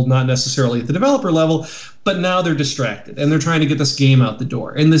level, not necessarily at the developer level, but now they're distracted and they're trying to get this game out the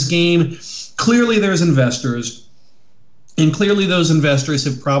door. And this game, clearly there's investors, and clearly those investors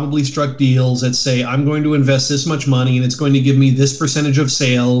have probably struck deals that say, I'm going to invest this much money and it's going to give me this percentage of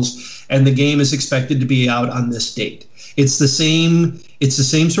sales, and the game is expected to be out on this date. It's the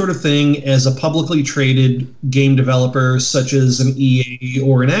same sort of thing as a publicly traded game developer such as an EA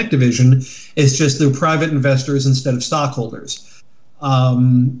or an Activision. It's just they're private investors instead of stockholders.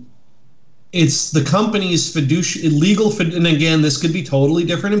 It's the company's legal, and again, this could be totally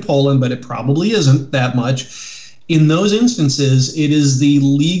different in Poland, but it probably isn't that much. In those instances, it is the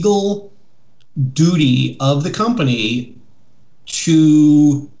legal duty of the company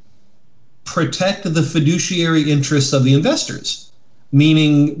to protect the fiduciary interests of the investors,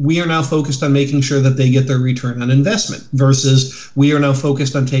 meaning we are now focused on making sure that they get their return on investment versus we are now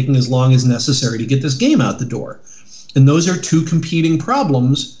focused on taking as long as necessary to get this game out the door. And those are two competing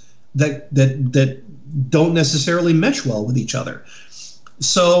problems that don't necessarily mesh well with each other.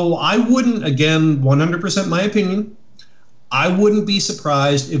 So I wouldn't, again, 100% my opinion, I wouldn't be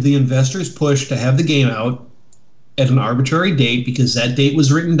surprised if the investors push to have the game out at an arbitrary date, because that date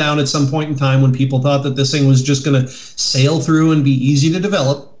was written down at some point in time when people thought that this thing was just going to sail through and be easy to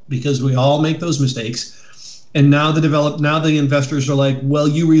develop, because we all make those mistakes. And now the investors are like, well,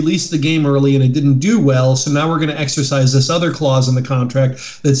 you released the game early and it didn't do well, so now we're going to exercise this other clause in the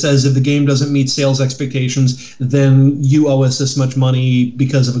contract that says if the game doesn't meet sales expectations, then you owe us this much money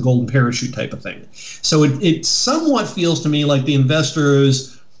because of a golden parachute type of thing. So it somewhat feels to me like the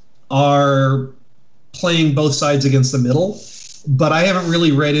investors are playing both sides against the middle, but I haven't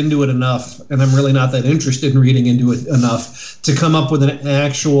really read into it enough, and I'm really not that interested in reading into it enough to come up with an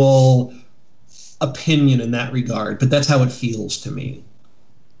actual opinion in that regard, but that's how it feels to me.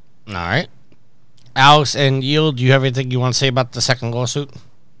 All right. Alex and Yield, do you have anything you want to say about the second lawsuit?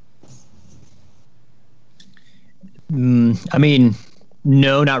 I mean,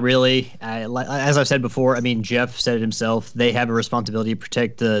 no, not really. As I've said before, I mean, Jeff said it himself. They have a responsibility to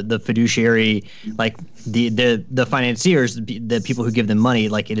protect the fiduciary, like the financiers, the people who give them money.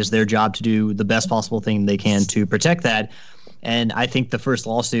 Like, it is their job to do the best possible thing they can to protect that. And I think the first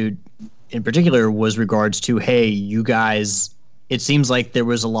lawsuit in particular was regards to, hey, you guys, it seems like there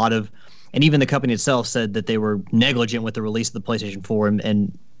was a lot of, and even the company itself said that they were negligent with the release of the PlayStation 4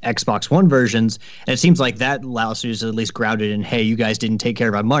 and Xbox One versions. And it seems like that lawsuit is at least grounded in, hey, you guys didn't take care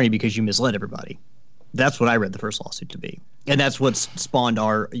of our money because you misled everybody. That's what I read the first lawsuit to be. And that's what's spawned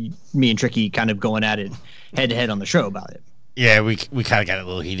me and Tricky kind of going at it head to head on the show about it. Yeah, we kind of got a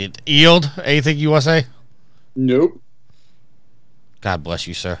little heated. Yield, anything you want to say? Nope. God bless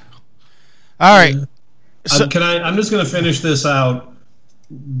you, sir. All right. So, I'm just going to finish this out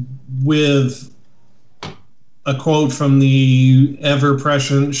with a quote from the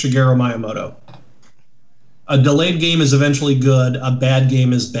ever-present Shigeru Miyamoto. A delayed game is eventually good. A bad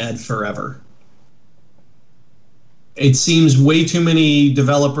game is bad forever. It seems way too many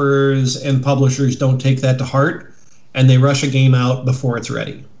developers and publishers don't take that to heart, and they rush a game out before it's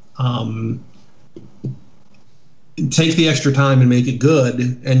ready. Take the extra time and make it good,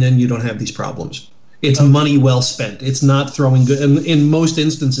 and then you don't have these problems. It's money well spent. It's not throwing good. In most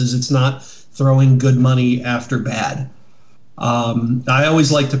instances, it's not throwing good money after bad. I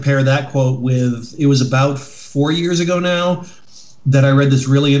always like to pair that quote with, it was about 4 years ago now that I read this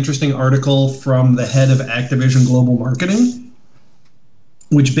really interesting article from the head of Activision Global Marketing,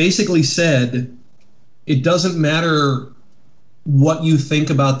 which basically said, it doesn't matter what you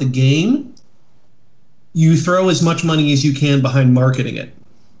think about the game, you throw as much money as you can behind marketing it.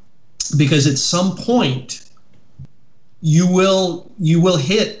 Because at some point, you will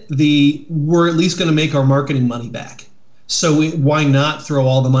hit we're at least going to make our marketing money back. So why not throw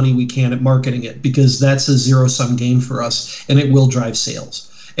all the money we can at marketing it? Because that's a zero-sum game for us, and it will drive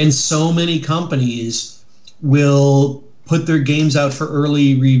sales. And so many companies will put their games out for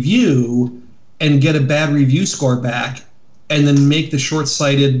early review and get a bad review score back, and then make the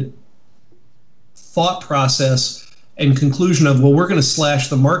short-sighted thought process and conclusion of, well, we're going to slash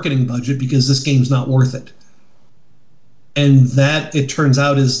the marketing budget because this game's not worth it. And that, it turns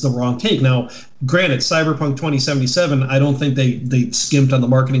out, is the wrong take. Now, granted, Cyberpunk 2077, I don't think they skimped on the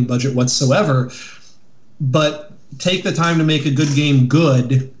marketing budget whatsoever, but take the time to make a good game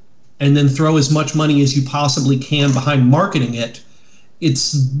good and then throw as much money as you possibly can behind marketing it.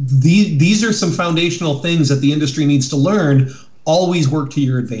 These are some foundational things that the industry needs to learn. Always work to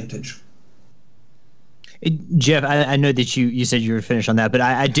your advantage. Jeff, I know that you said you were finished on that, but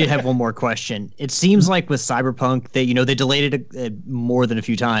I did have one more question. It seems like with Cyberpunk, they delayed it more than a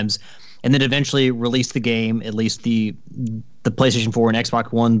few times, and then eventually released the game, at least the PlayStation 4 and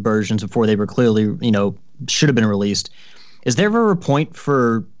Xbox One versions before they were clearly, should have been released. Is there ever a point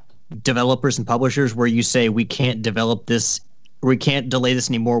for developers and publishers where you say, we can't develop this, or we can't delay this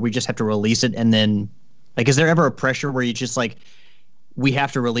anymore, we just have to release it, and then, is there ever a pressure where you just we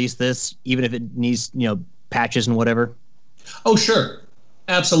have to release this, even if it needs, patches and whatever? Oh, sure.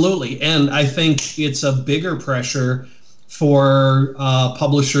 Absolutely. And I think it's a bigger pressure for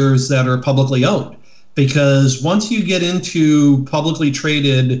publishers that are publicly owned, because once you get into publicly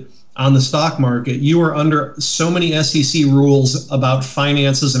traded on the stock market, you are under so many SEC rules about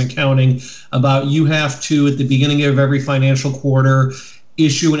finances and accounting, about you have to, at the beginning of every financial quarter,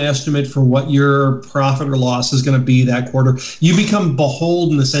 issue an estimate for what your profit or loss is going to be that quarter. You become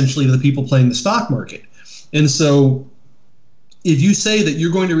beholden essentially to the people playing the stock market. And so if you say that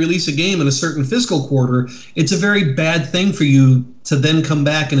you're going to release a game in a certain fiscal quarter, it's a very bad thing for you to then come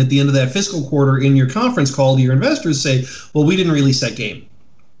back and at the end of that fiscal quarter in your conference call to your investors say, well, we didn't release that game.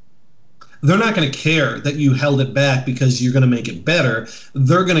 They're not going to care that you held it back because you're going to make it better.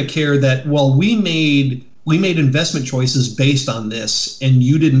 They're going to care that, well, we made investment choices based on this, and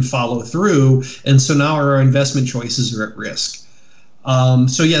you didn't follow through, and so now our investment choices are at risk.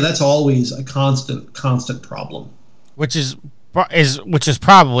 So yeah, that's always a constant problem. Which is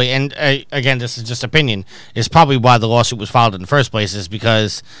probably, and again, this is just opinion, is probably why the lawsuit was filed in the first place, is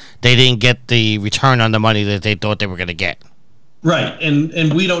because they didn't get the return on the money that they thought they were going to get. Right,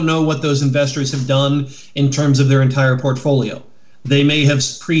 and we don't know what those investors have done in terms of their entire portfolio. They may have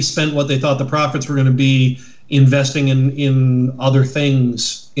pre-spent what they thought the profits were going to be investing in other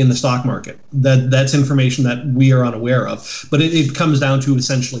things in the stock market. That's information that we are unaware of. But it comes down to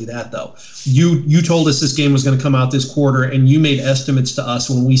essentially that, though. You told us this game was going to come out this quarter, and you made estimates to us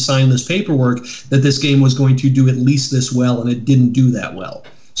when we signed this paperwork that this game was going to do at least this well, and it didn't do that well.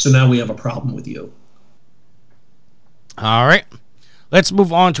 So now we have a problem with you. All right. Let's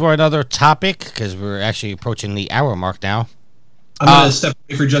move on to our other topic, because we're actually approaching the hour mark now. I'm going to step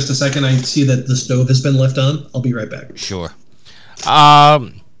away for just a second. I see that the stove has been left on. I'll be right back. Sure.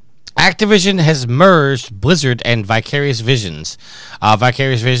 Activision has merged Blizzard and Vicarious Visions.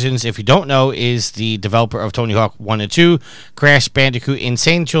 Vicarious Visions, if you don't know, is the developer of Tony Hawk 1 and 2, Crash Bandicoot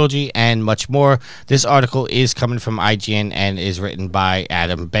Insane Trilogy, and much more. This article is coming from IGN and is written by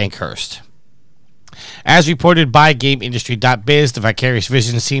Adam Bankhurst. As reported by GameIndustry.biz, the Vicarious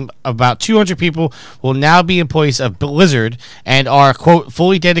Visions team of about 200 people will now be employees of Blizzard and are, quote,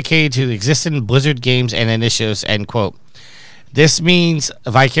 fully dedicated to the existing Blizzard games and initiatives, end quote. This means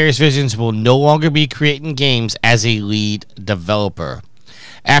Vicarious Visions will no longer be creating games as a lead developer.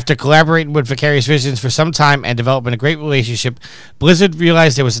 After collaborating with Vicarious Visions for some time and developing a great relationship, Blizzard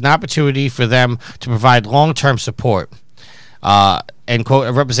realized there was an opportunity for them to provide long-term support. End quote,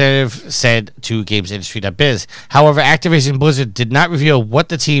 a representative said to GamesIndustry.biz. However, Activision Blizzard did not reveal what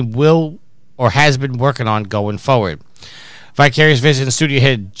the team will or has been working on going forward. Vicarious Visions studio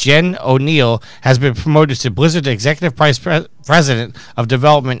head Jen O'Neill has been promoted to Blizzard Executive Vice President of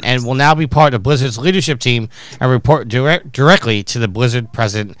Development and will now be part of Blizzard's leadership team and report directly to the Blizzard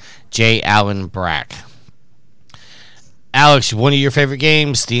President, J. Allen Brack. Alex, one of your favorite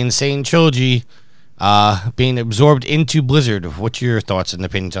games, The Insane Trilogy, being absorbed into Blizzard. What's your thoughts and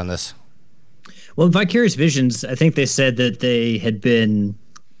opinions on this? Well, Vicarious Visions, I think they said that they had been,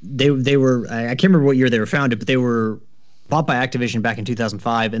 they were, I can't remember what year they were founded, but they were bought by Activision back in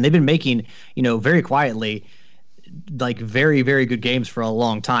 2005, and they've been making, very quietly, like very, very good games for a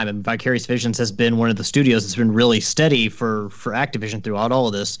long time. And Vicarious Visions has been one of the studios that's been really steady for Activision throughout all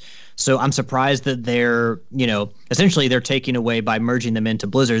of this. So I'm surprised that they're, essentially they're taking away, by merging them into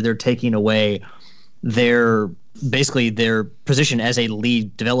Blizzard, they're taking away their position as a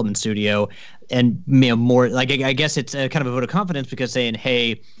lead development studio, and more like, I guess it's a kind of a vote of confidence, because saying,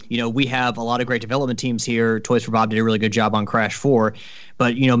 hey, we have a lot of great development teams here. Toys for Bob did a really good job on Crash 4,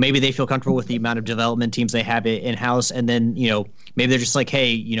 but maybe they feel comfortable with the amount of development teams they have in house, and then maybe they're just like,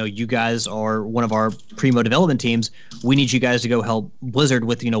 hey, you guys are one of our primo development teams. We need you guys to go help Blizzard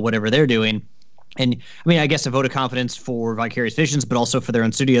with whatever they're doing. And I mean, I guess a vote of confidence for Vicarious Visions, but also for their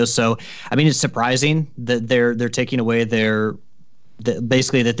own studios. So I mean, it's surprising that they're taking away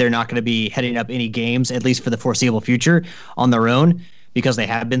basically that they're not going to be heading up any games, at least for the foreseeable future, on their own, because they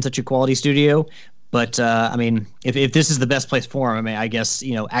have been such a quality studio. But I mean, if this is the best place for them, I mean, I guess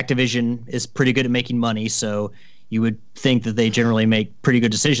Activision is pretty good at making money, so you would think that they generally make pretty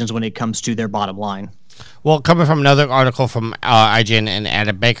good decisions when it comes to their bottom line. Well, coming from another article from IGN and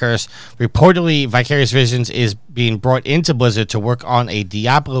Adam Bakers, reportedly Vicarious Visions is being brought into Blizzard to work on a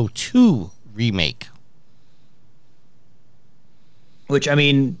Diablo 2 remake. Which, I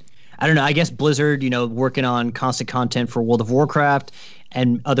mean, I don't know. I guess Blizzard, working on constant content for World of Warcraft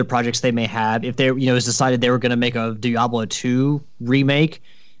and other projects they may have, if they, has decided they were going to make a Diablo 2 remake,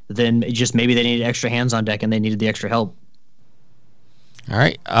 then maybe they needed extra hands on deck and they needed the extra help. All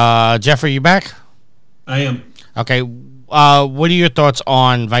right. Jeff, are you back? I am. Okay. What are your thoughts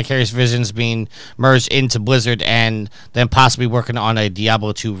on Vicarious Visions being merged into Blizzard and then possibly working on a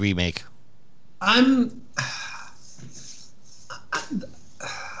Diablo 2 remake? I'm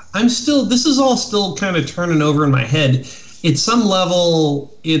still, this is all still kind of turning over in my head. At some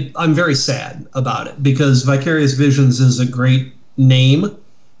level, I'm very sad about it, because Vicarious Visions is a great name.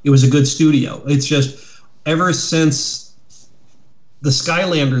 It was a good studio. It's just, ever since the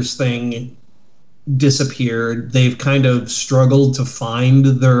Skylanders thing disappeared, they've kind of struggled to find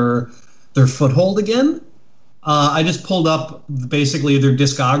their foothold again. I just pulled up basically their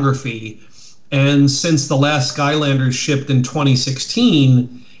discography, and since the last Skylanders shipped in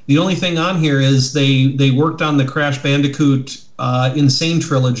 2016, the only thing on here is they worked on the Crash Bandicoot Insane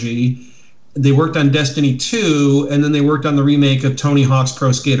Trilogy, they worked on Destiny 2, and then they worked on the remake of Tony Hawk's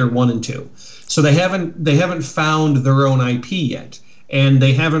Pro Skater 1 and 2. So they haven't found their own IP yet. And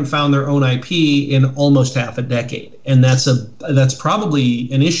they haven't found their own IP in almost half a decade, and that's probably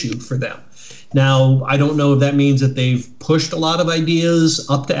an issue for them. Now, I don't know if that means that they've pushed a lot of ideas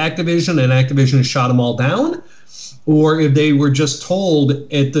up to Activision, and Activision has shot them all down, or if they were just told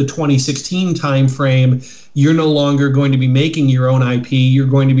at the 2016 timeframe, you're no longer going to be making your own IP, you're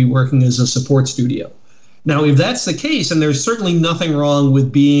going to be working as a support studio. Now, if that's the case, and there's certainly nothing wrong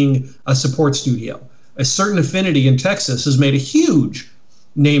with being a support studio. A Certain Affinity in Texas has made a huge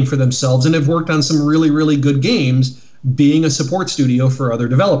name for themselves and have worked on some really, really good games being a support studio for other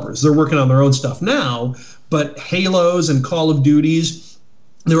developers. They're working on their own stuff now, but Halos and Call of Duties,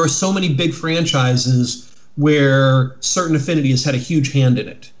 there are so many big franchises where Certain Affinity has had a huge hand in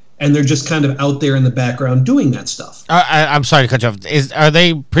it. And they're just kind of out there in the background doing that stuff. I'm sorry to cut you off. Are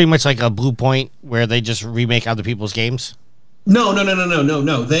they pretty much like a Blue Point where they just remake other people's games? No. They're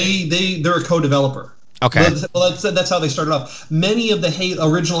a co-developer. Okay. Well, that's how they started off. Many of the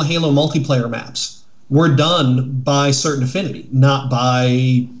original Halo multiplayer maps were done by Certain Affinity, not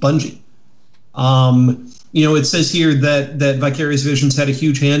by Bungie. It says here that Vicarious Visions had a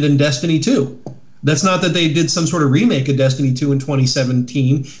huge hand in Destiny 2. That's not that they did some sort of remake of Destiny 2 in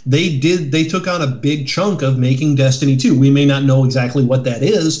 2017. They took on a big chunk of making Destiny 2. We may not know exactly what that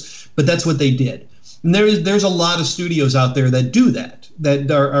is, but that's what they did. And there's a lot of studios out there that do that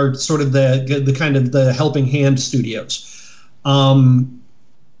are sort of the kind of the helping hand studios.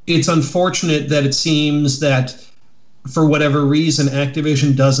 It's unfortunate that it seems that for whatever reason,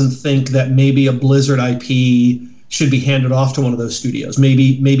 Activision doesn't think that maybe a Blizzard IP should be handed off to one of those studios.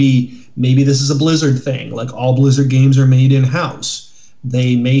 Maybe this is a Blizzard thing. Like, all Blizzard games are made in-house.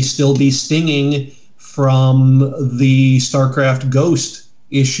 They may still be stinging from the StarCraft Ghost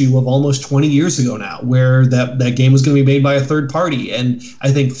issue of almost 20 years ago now, where that game was going to be made by a third party. And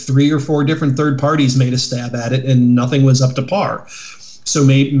I think 3 or 4 different third parties made a stab at it, and nothing was up to par. So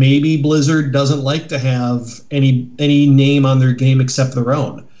maybe Blizzard doesn't like to have any name on their game except their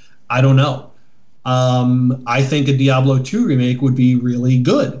own. I don't know. I think a Diablo 2 remake would be really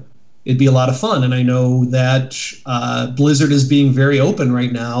good. It'd be a lot of fun. And I know that Blizzard is being very open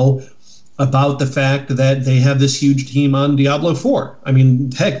right now about the fact that they have this huge team on Diablo 4. I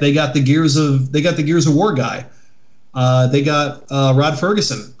mean, heck, they got the Gears of War guy. They got Rod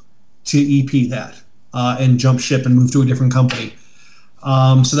Ferguson to EP that and jump ship and move to a different company.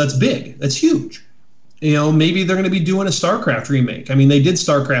 So that's big. That's huge. You know, maybe they're going to be doing a StarCraft remake. I mean, they did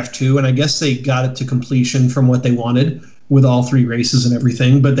StarCraft 2, and I guess they got it to completion from what they wanted with all 3 races and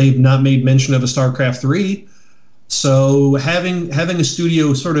everything, but they've not made mention of a StarCraft 3. So having a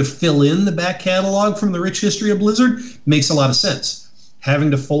studio sort of fill in the back catalog from the rich history of Blizzard makes a lot of sense.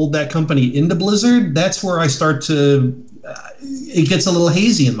 Having to fold that company into Blizzard, that's where I start to it gets a little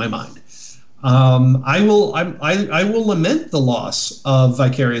hazy in my mind. I will lament the loss of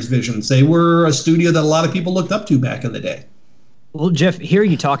Vicarious Visions. They were a studio that a lot of people looked up to back in the day. Well, Jeff,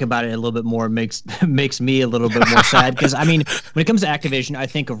 hearing you talk about it a little bit more makes me a little bit more sad, because I mean, when it comes to Activision, I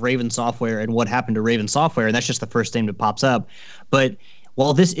think of Raven Software and what happened to Raven Software, and that's just the first name that pops up. But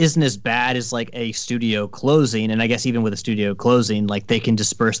while this isn't as bad as like a studio closing, and I guess even with a studio closing, like they can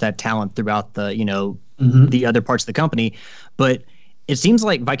disperse that talent throughout the the other parts of the company, but it seems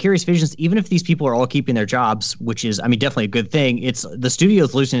like Vicarious Visions, even if these people are all keeping their jobs, which is, I mean, definitely a good thing, it's the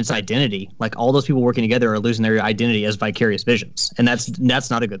studio's losing its identity. Like, all those people working together are losing their identity as Vicarious Visions, and that's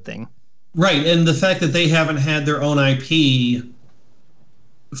not a good thing. Right, and the fact that they haven't had their own IP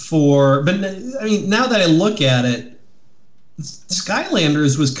but I mean, now that I look at it,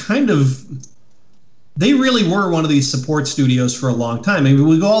 Skylanders was kind of, they really were one of these support studios for a long time. I mean,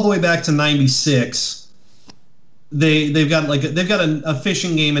 we go all the way back to '96. They've got a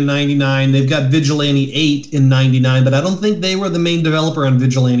fishing game in '99. They've got Vigilante 8 in '99, but I don't think they were the main developer on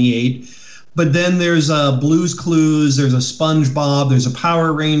Vigilante 8. But then there's Blue's Clues, there's a SpongeBob, there's a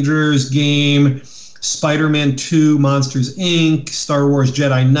Power Rangers game, Spider-Man 2, Monsters Inc., Star Wars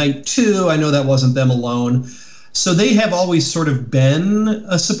Jedi Knight 2. I know that wasn't them alone. So they have always sort of been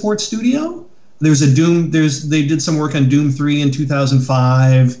a support studio. They did some work on Doom 3 in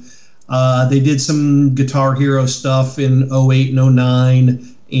 2005. They did some Guitar Hero stuff in 08 and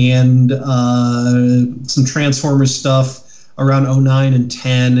 09, and some Transformers stuff around 09 and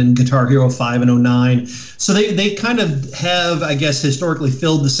 10, and Guitar Hero 5 and 09. So they kind of have, I guess, historically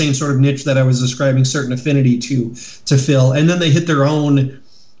filled the same sort of niche that I was describing Certain Affinity to fill. And then they hit their own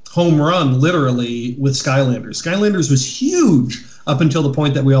home run, literally, with Skylanders. Skylanders was huge up until the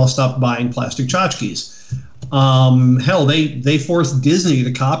point that we all stopped buying plastic tchotchkes. Hell, they forced Disney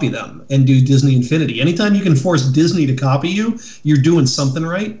to copy them and do Disney Infinity. Anytime you can force Disney to copy you, you're doing something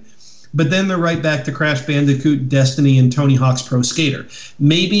right. But then they're right back to Crash Bandicoot, Destiny, and Tony Hawk's Pro Skater.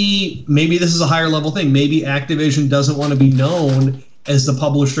 Maybe this is a higher level thing. Maybe Activision doesn't want to be known as the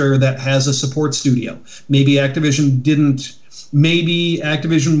publisher that has a support studio. Maybe Activision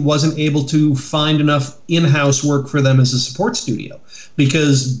wasn't able to find enough in-house work for them as a support studio.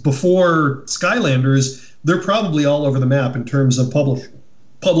 Because before Skylanders, they're probably all over the map in terms of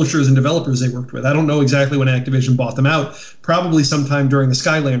publishers and developers they worked with. I don't know exactly when Activision bought them out. Probably sometime during the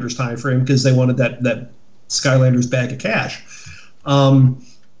Skylanders time frame, because they wanted that Skylanders bag of cash.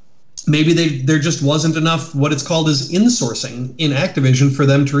 Maybe there just wasn't enough what it's called as insourcing in Activision for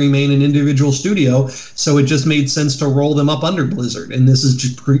them to remain an individual studio, so it just made sense to roll them up under Blizzard, and this is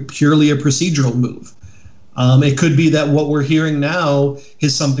just purely a procedural move. It could be that what we're hearing now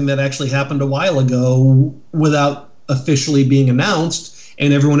is something that actually happened a while ago without officially being announced,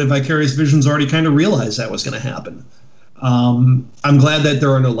 and everyone at Vicarious Visions already kind of realized that was going to happen. I'm glad that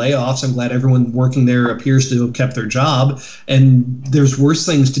there are no layoffs. I'm glad everyone working there appears to have kept their job, and there's worse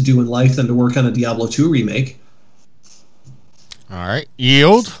things to do in life than to work on a Diablo 2 remake. All right.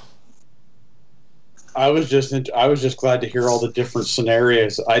 Yield? I was just glad to hear all the different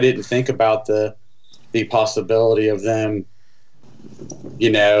scenarios. I didn't think about the possibility of them,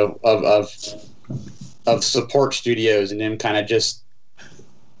 of support studios and them kind of just,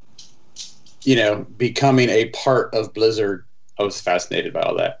 becoming a part of Blizzard. I was fascinated by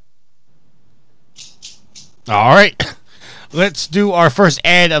all that. All right. let's do our first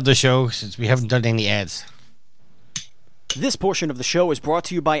ad of the show since we haven't done any ads. This portion of the show is brought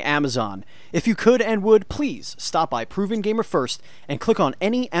to you by Amazon. If you could and would, please stop by Proven Gamer First and click on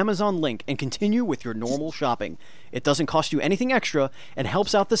any Amazon link and continue with your normal shopping. It doesn't cost you anything extra and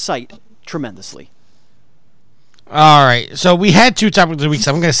helps out the site tremendously. All right, so we had 2 topics of the week,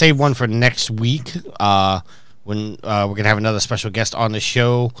 so I'm going to save one for next week when we're going to have another special guest on the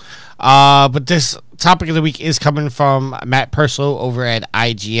show. But this topic of the week is coming from Matt Purslow over at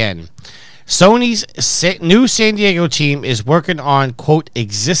IGN. Sony's new San Diego team is working on, quote,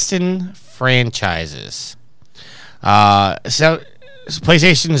 existing franchises. So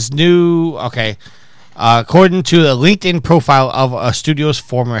PlayStation's new, according to a LinkedIn profile of a studio's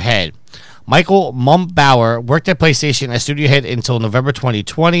former head. Michael Mumbauer worked at PlayStation as studio head until November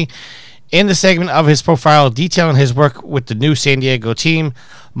 2020. In the segment of his profile detailing his work with the new San Diego team,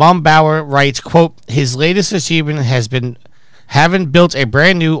 Mumbauer writes, quote, his latest achievement has been having built a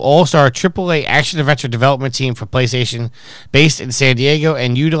brand new all-star AAA action-adventure development team for PlayStation based in San Diego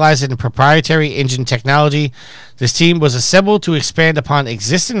and utilizing proprietary engine technology. This team was assembled to expand upon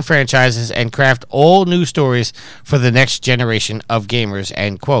existing franchises and craft all new stories for the next generation of gamers,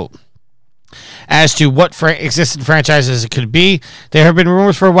 end quote. As to what existing franchises it could be, there have been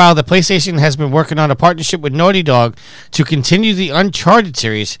rumors for a while that PlayStation has been working on a partnership with Naughty Dog to continue the Uncharted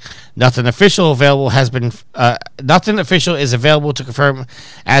series. Nothing official is available to confirm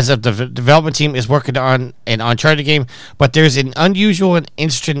as of the development team is working on an Uncharted game, but there's an unusual and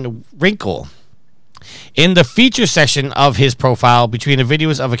interesting wrinkle. In the feature section of his profile, between the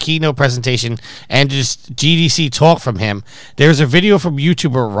videos of a keynote presentation and just GDC talk from him, there's a video from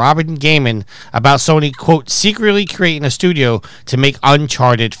YouTuber Robin Gaiman about Sony, quote, secretly creating a studio to make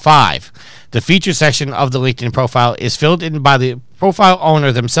Uncharted 5. The feature section of the LinkedIn profile is filled in by the profile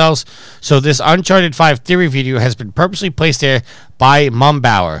owner themselves, so this Uncharted 5 theory video has been purposely placed there by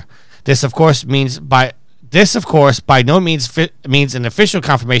Mumbauer. This, of course, by no means means an official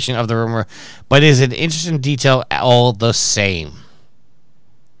confirmation of the rumor, but is an interesting detail all the same.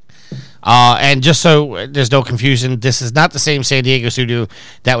 And just so there's no confusion, this is not the same San Diego studio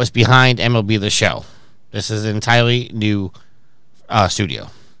that was behind MLB The Show. This is an entirely new studio.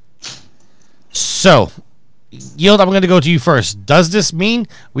 So, Yield, I'm going to go to you first. Does this mean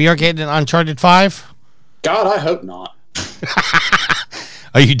we are getting an Uncharted 5? God, I hope not.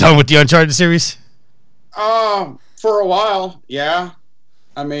 Are you done with the Uncharted series? For a while, yeah.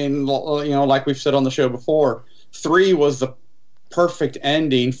 I mean, like we've said on the show before, 3 was the perfect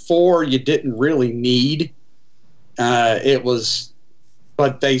ending. 4 you didn't really need. But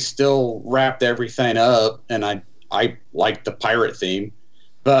they still wrapped everything up, and I liked the pirate theme.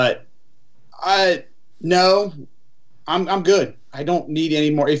 But I'm good. I don't need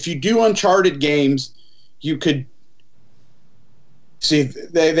any more. If you do Uncharted games, you could see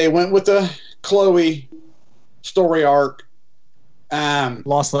they went with the Chloe story arc.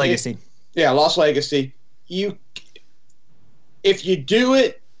 Lost Legacy. Lost Legacy. If you do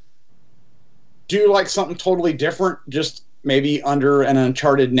it, do like something totally different, just maybe under an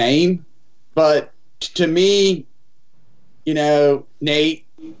Uncharted name. But to me, Nate,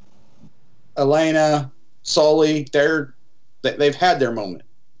 Elena, Sully, they've had their moment.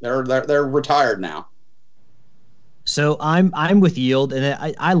 They're retired now. So I'm with Yield,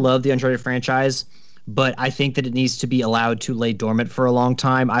 and I love the Uncharted franchise, but I think that it needs to be allowed to lay dormant for a long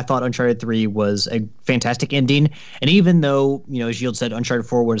time. I thought Uncharted 3 was a fantastic ending, and even though, as Yield said, Uncharted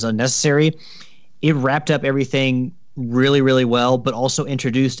 4 was unnecessary, it wrapped up everything really, really well, but also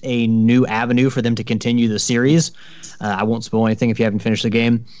introduced a new avenue for them to continue the series. I won't spoil anything if you haven't finished the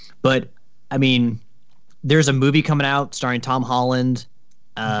game, but, I mean, there's a movie coming out starring Tom Holland.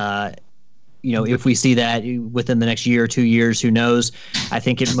 If we see that within the next year or 2 years, who knows? I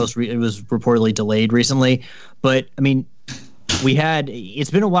think it was reportedly delayed recently. But, I mean,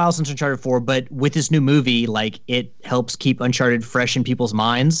 it's been a while since Uncharted 4, but with this new movie, it helps keep Uncharted fresh in people's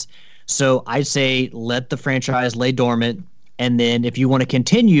minds. So I'd say let the franchise lay dormant. And then if you want to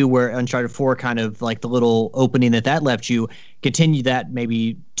continue where Uncharted 4 kind of the little opening that left you, continue that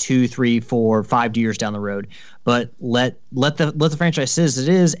maybe 2, 3, 4, 5 years down the road. But let the franchise sit as it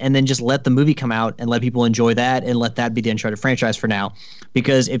is, and then just let the movie come out and let people enjoy that, and let that be the Uncharted franchise for now.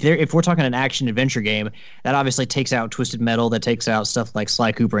 Because if we're talking an action adventure game, that obviously takes out Twisted Metal, that takes out stuff like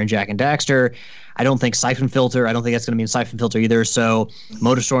Sly Cooper and Jak and Daxter. I don't think Siphon Filter. I don't think that's going to be in Siphon Filter either. So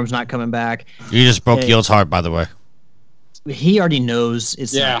MotorStorm's not coming back. You just broke Yield's heart, by the way. He already knows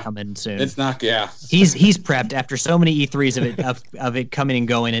it's not coming soon. It's not. Yeah. He's prepped after so many E3s of it coming and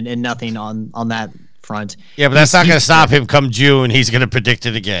going and nothing on that front. Yeah, but that's not going to stop him come June. He's going to predict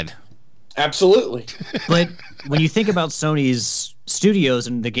it again. Absolutely. But when you think about Sony's studios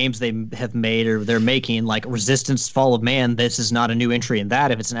and the games they have made or they're making, like Resistance: Fall of Man, this is not a new entry in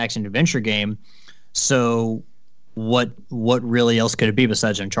that if it's an action adventure game. So what really else could it be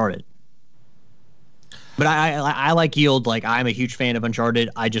besides Uncharted? But I like Yield. Like, I'm a huge fan of Uncharted.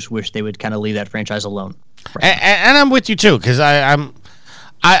 I just wish they would kind of leave that franchise alone. And I'm with you too, because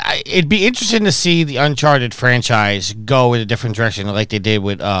it'd be interesting to see the Uncharted franchise go in a different direction, like they did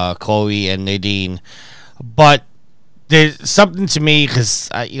with Chloe and Nadine. But there's something to me, because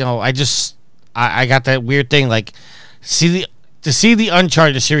I got that weird thing, like to see the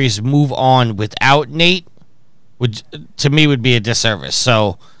Uncharted series move on without Nate would be a disservice.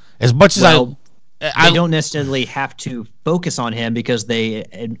 So as much as they don't necessarily have to focus on him, because they,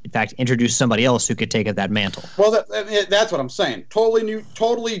 in fact, introduced somebody else who could take up that mantle. Well, that's what I'm saying.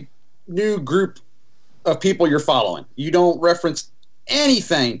 Totally new group of people you're following. You don't reference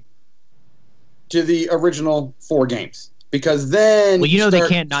anything to the original 4 games, because then they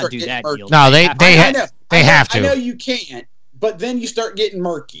can't not do that. No, they have to. I know you can't, but then you start getting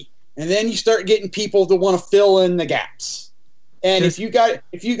murky, and then you start getting people that want to fill in the gaps. And if you got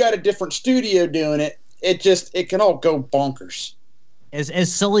a different studio doing it, it can all go bonkers.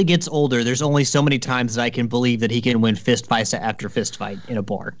 As Sully gets older, there's only so many times that I can believe that he can win fist fight after fist fight in a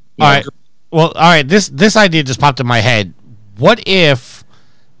bar. All right. Well, all right. This idea just popped in my head. What if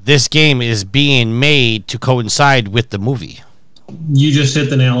this game is being made to coincide with the movie? You just hit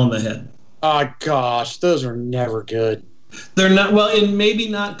the nail on the head. Oh gosh, those are never good. They're not, well, and maybe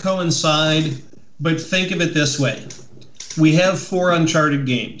not coincide, but think of it this way. We have 4 Uncharted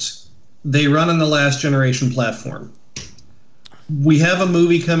games. They run on the last generation platform. We have a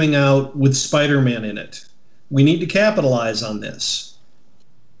movie coming out with Spider-Man in it. We need to capitalize on this.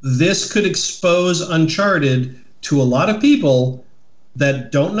 This could expose Uncharted to a lot of people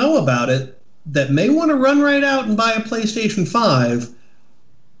that don't know about it, that may want to run right out and buy a PlayStation 5.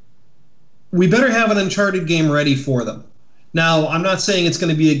 We better have an Uncharted game ready for them. Now, I'm not saying it's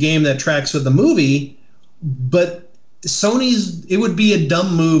going to be a game that tracks with the movie, but it would be a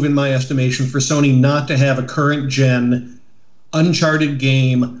dumb move, in my estimation, for Sony not to have a current gen Uncharted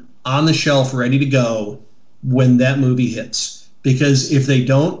game on the shelf ready to go when that movie hits. Because if they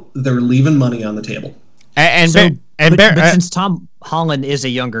don't, they're leaving money on the table. But since Tom Holland is a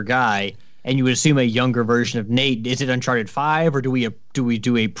younger guy, and you would assume a younger version of Nate, is it Uncharted 5, or do we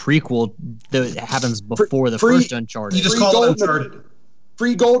do a prequel that happens before the first Uncharted? You just call it Uncharted.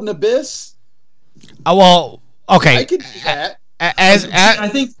 Pre-Golden Abyss? Well, okay. I could do that. I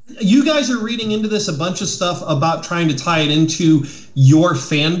think you guys are reading into this a bunch of stuff about trying to tie it into your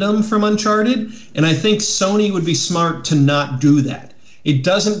fandom from Uncharted, and I think Sony would be smart to not do that. It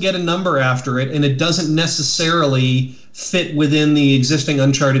doesn't get a number after it, and it doesn't necessarily fit within the existing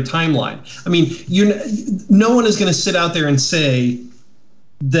Uncharted timeline. I mean, no one is going to sit out there and say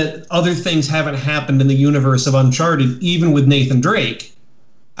that other things haven't happened in the universe of Uncharted, even with Nathan Drake,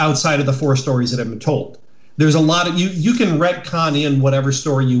 outside of the 4 stories that have been told. There's a lot of you can retcon in whatever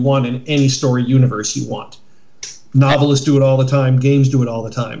story you want in any story universe you want. Novelists do it all the time. Games do it all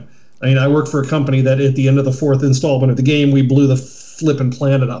the time. I mean, I worked for a company that at the end of the 4th installment of the game, we blew the flippin'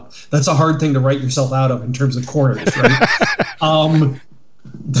 planet up. That's a hard thing to write yourself out of in terms of corners, right?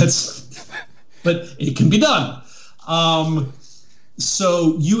 But it can be done.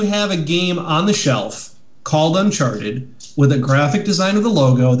 So you have a game on the shelf called Uncharted, with a graphic design of the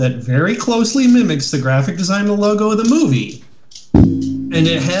logo that very closely mimics the graphic design of the logo of the movie. And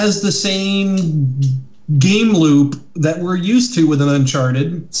it has the same game loop that we're used to with an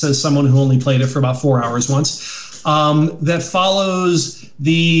Uncharted, says someone who only played it for about 4 hours once, that follows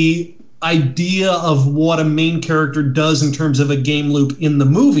the idea of what a main character does in terms of a game loop in the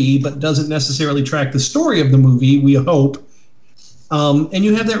movie, but doesn't necessarily track the story of the movie, we hope. And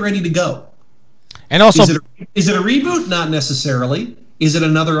you have that ready to go. And also, is it a reboot? Not necessarily. Is it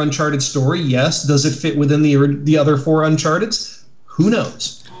another Uncharted story? Yes. Does it fit within the other 4 Uncharteds? Who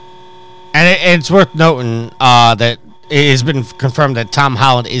knows? And it's worth noting that it has been confirmed that Tom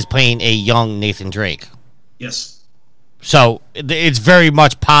Holland is playing a young Nathan Drake. Yes. So it's very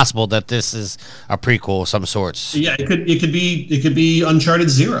much possible that this is a prequel of some sorts. Yeah, it could be Uncharted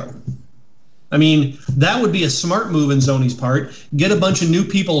 0. I mean, that would be a smart move in Sony's part. Get a bunch of new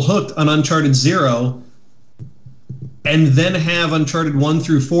people hooked on Uncharted 0, and then have Uncharted 1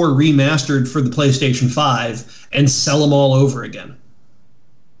 through 4 remastered for the PlayStation 5 and sell them all over again.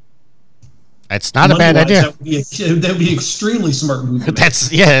 That's not a bad idea. That would be extremely smart move.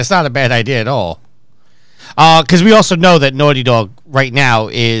 It's not a bad idea at all. Because we also know that Naughty Dog right now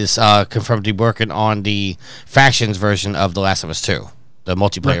is confirmed to be working on the Factions version of The Last of Us 2. the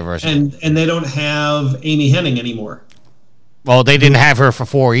multiplayer version. And they don't have Amy Hennig anymore. Well, they didn't have her for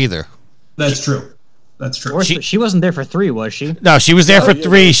 4 either. That's true. That's true. Or she wasn't there for 3, was she? No, she was there for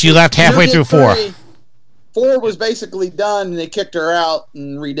 3. She left halfway through 4. 4 was basically done, and they kicked her out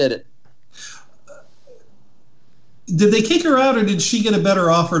and redid it. Did they kick her out, or did she get a better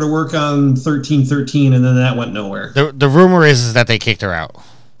offer to work on 1313, and then that went nowhere? The rumor is that they kicked her out.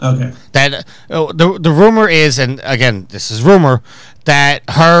 Okay. That the rumor is, and again, this is rumor, that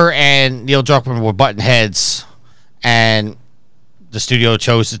her and Neil Druckmann were butting heads, and the studio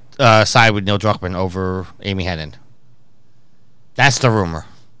chose to side with Neil Druckmann over Amy Hennig. That's the rumor.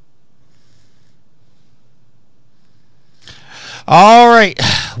 All right.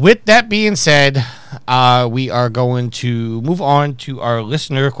 With that being said, we are going to move on to our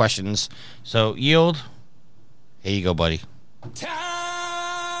listener questions. So, Yield, here you go, buddy.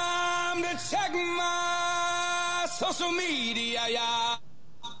 Time to check my social media.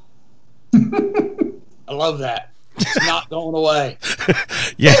 I love that. It's not going away.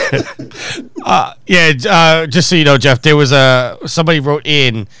 Yeah. Just so you know, Jeff, there was somebody wrote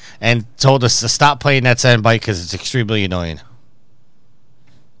in and told us to stop playing that soundbite because it's extremely annoying.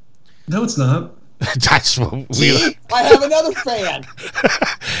 No, it's not. That's what we. See? I have another fan.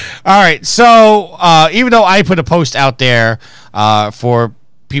 All right, so even though I put a post out there for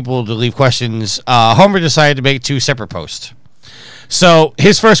people to leave questions, Homer decided to make 2 separate posts. So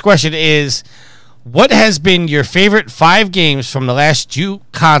his first question is, what has been your favorite 5 games from the last 2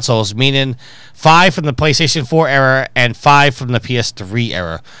 consoles, meaning 5 from the PlayStation 4 era and 5 from the PS3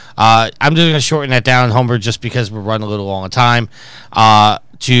 era? I'm just going to shorten that down, Homer, just because we're running a little long on time.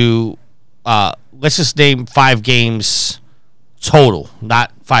 Let's just name 5 games total,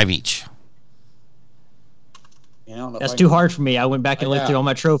 not 5 each. That's too hard for me. I went back and looked through all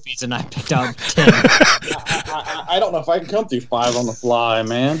my trophies, and I picked out 10. I don't know if I can come through 5 on the fly,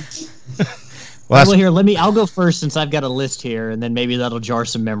 man. Well, here, I'll go first since I've got a list here, and then maybe that'll jar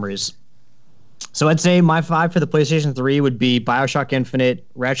some memories. So I'd say my 5 for the PlayStation 3 would be BioShock Infinite,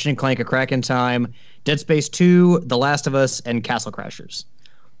 Ratchet & Clank: A Crack in Time, Dead Space 2, The Last of Us, and Castle Crashers.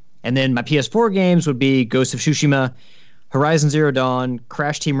 And then my PS4 games would be Ghost of Tsushima, Horizon Zero Dawn,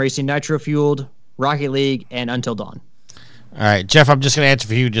 Crash Team Racing Nitro Fueled, Rocket League, and Until Dawn. All right, Jeff, I'm just going to answer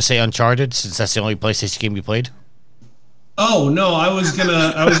for you. Just say Uncharted, since that's the only PlayStation game you played. Oh no, I was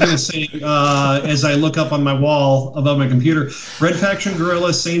gonna say as I look up on my wall above my computer, Red Faction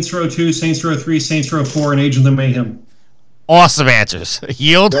Guerrilla, Saints Row 2, Saints Row 3, Saints Row 4, and Agents of Mayhem. Awesome answers.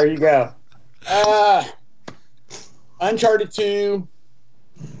 Yield. There you go. Uncharted 2,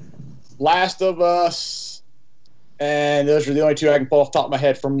 Last of Us, and those are the only 2 I can pull off the top of my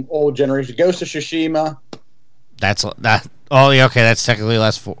head from old generation. Ghost of Tsushima. That's that. Oh, yeah, okay. That's technically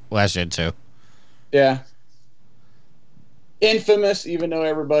last gen too. Yeah. Infamous, even though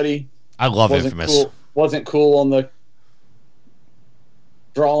everybody I love Infamous. Wasn't cool on the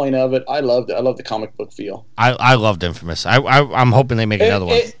drawing of it. I loved it. I love the comic book feel. I loved Infamous. I'm hoping they make another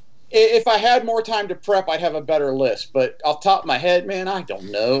one. If I had more time to prep, I'd have a better list. But off the top of my head, man, I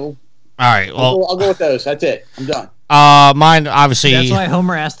don't know. All right, well, I'll go with those. That's it. I'm done. Mine obviously. That's why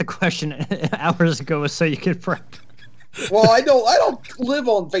Homer asked the question hours ago, so you could prep. Well, I don't live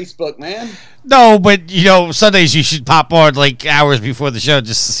on Facebook, man. No, but Sundays you should pop on like hours before the show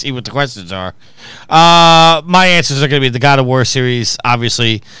just to see what the questions are. My answers are going to be the God of War series,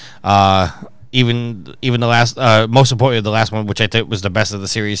 obviously. Even the last, most importantly, the last one, which I think was the best of the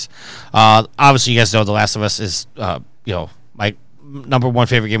series. Obviously, you guys know The Last of Us is, my number 1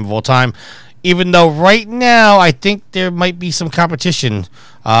 favorite game of all time. Even though right now I think there might be some competition.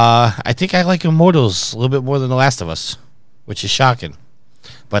 I think I like Immortals a little bit more than The Last of Us, which is shocking.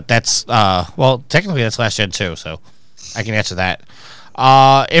 But that's, technically that's last gen too, so I can answer that.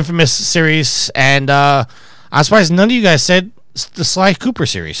 Infamous series, and I'm surprised none of you guys said the Sly Cooper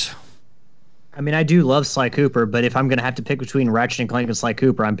series. I mean, I do love Sly Cooper, but if I'm going to have to pick between Ratchet & Clank and Sly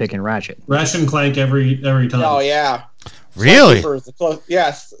Cooper, I'm picking Ratchet. Ratchet & Clank every time. Oh, yeah. Really?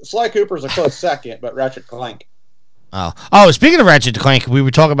 Sly Cooper's a close second, but Ratchet & Clank. Oh, speaking of Ratchet & Clank, we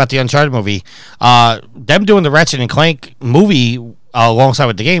were talking about the Uncharted movie. Them doing the Ratchet & Clank movie alongside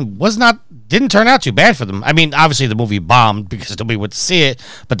with the game didn't turn out too bad for them. I mean, obviously the movie bombed because nobody went to see it,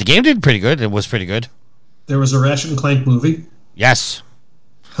 but the game did pretty good. It was pretty good. There was a Ratchet & Clank movie? Yes.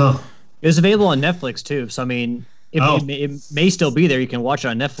 Huh. It was available on Netflix, too, so I mean, it may still be there. You can watch it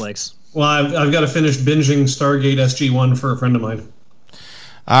on Netflix. Well, I've got to finish binging Stargate SG-1 for a friend of mine.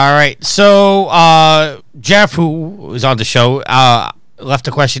 All right. So, Jeff, who is on the show, left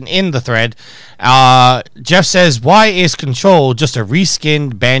a question in the thread. Jeff says, why is Control just a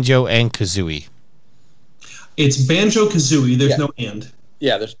reskinned Banjo and Kazooie? It's Banjo-Kazooie. There's Yeah. no and.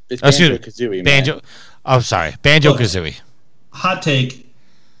 Yeah, it's Excuse me. Banjo-Kazooie, man. Banjo. Oh, sorry. Banjo-Kazooie. Hot take.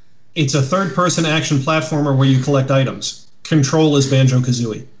 It's a third-person action platformer where you collect items. Control is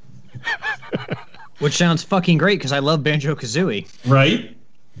Banjo-Kazooie. Which sounds fucking great because I love Banjo-Kazooie. Right?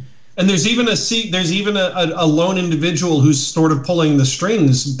 And there's even a lone individual who's sort of pulling the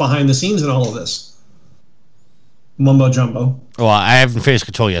strings behind the scenes in all of this. Mumbo Jumbo. Well, I haven't finished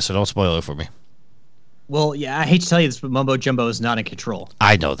Control yet, so don't spoil it for me. Well, yeah, I hate to tell you this, but Mumbo Jumbo is not in Control.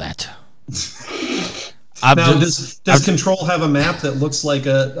 I know that. Now, does Control have a map that looks like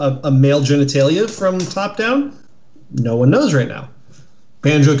a male genitalia from top down? No one knows right now.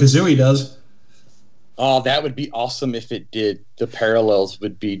 Banjo-Kazooie does. Oh, that would be awesome if it did. The parallels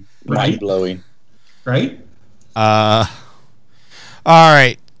would be Right. mind-blowing. Right? All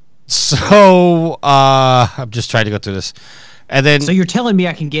right. So, I'm just trying to go through this. And then, So you're telling me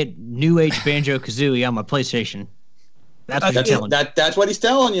I can get New Age Banjo-Kazooie on my PlayStation? That's what you're telling me. That's what he's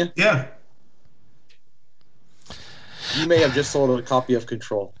telling you. Yeah. You may have just sold a copy of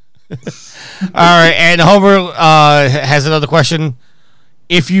Control. all right. And Homer has another question.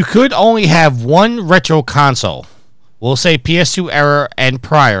 If you could only have one retro console, we'll say PS2 era and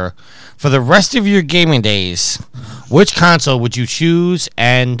prior, for the rest of your gaming days, which console would you choose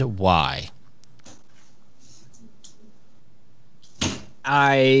and why?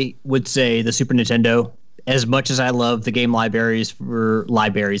 I would say the Super Nintendo. As much as I love the game libraries for the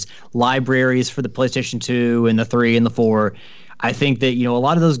PlayStation 2 and the 3 and the 4, I think that, you know, a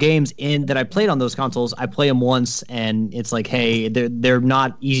lot of those games that I played on those consoles, I play them once and it's like, hey, they're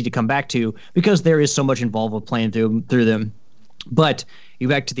not easy to come back to because there is so much involved with playing through them. But you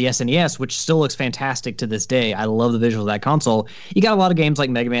back to the SNES, which still looks fantastic to this day. I love the visuals of that console. You got a lot of games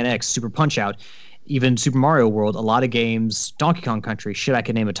like Mega Man X, Super Punch-Out, even Super Mario World, a lot of games, Donkey Kong Country, shit, I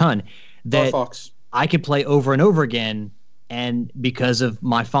could name a ton, that Fox. I could play over and over again. And because of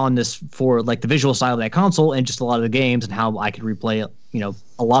my fondness for like the visual style of that console and just a lot of the games and how I could replay, you know,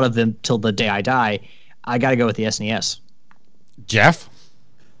 a lot of them till the day I die, I got to go with the SNES. Jeff?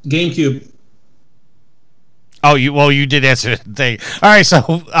 GameCube. Oh, you did answer the thing. All right,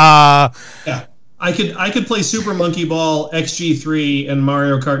 so Yeah. I could play Super Monkey Ball, XG3, and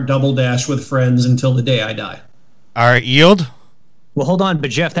Mario Kart Double Dash with friends until the day I die. all right, Yield. Well, hold on, but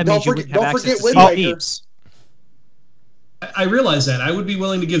Jeff, that Don't means you forget- wouldn't have don't access to forget Sea of Wind Waker. Thieves. I realize that. I would be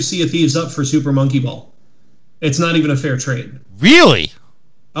willing to give Sea of Thieves up for Super Monkey Ball. It's not even a fair trade. Really?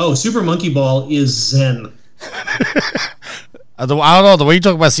 Oh, Super Monkey Ball is zen. I don't know. The way you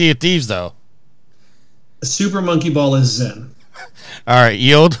talk about Sea of Thieves, though. Super Monkey Ball is zen. All right,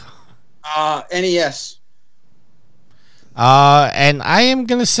 Yield. NES. And I am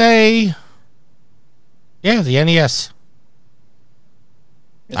gonna say, yeah, the NES.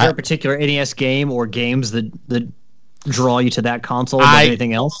 Is there a particular NES game or games that draw you to that console than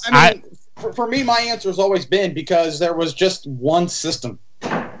anything else? I mean, for me, my answer has always been because there was just one system.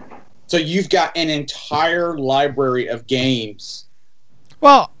 So you've got an entire library of games.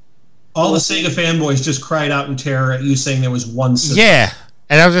 Well, All the Sega fanboys just cried out in terror at you saying there was one system. yeah,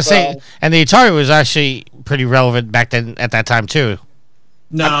 and I was just saying, Well- and the Atari was actually pretty relevant back then at that time too.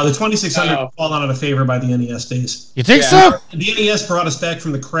 No, the 2600 No. fallen out of favor by the NES days. You think Yeah. so? The NES brought us back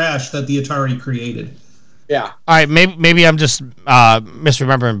from the crash that the Atari created. Yeah. All right, maybe I'm just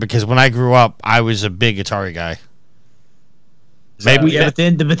misremembering because when I grew up, I was a big Atari guy. Maybe Yeah, but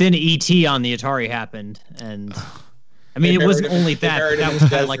then ET on the Atari happened, and I mean, They it wasn't buried him- only they that. buried him That in was the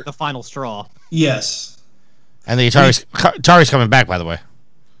kind of like desert. the final straw. Yes. and the Atari's coming back, by the way.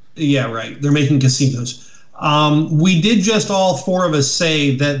 Yeah, right. They're making casinos. We did just all four of us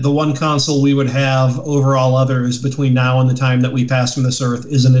say that the one console we would have over all others between now and the time that we pass from this earth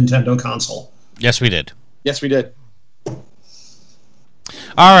is a Nintendo console. Yes, we did. Yes, we did.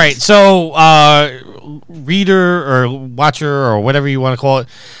 All right, so reader or watcher or whatever you want to call it,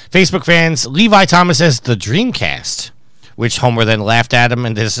 Facebook fans, Levi Thomas says the Dreamcast, which Homer then laughed at him,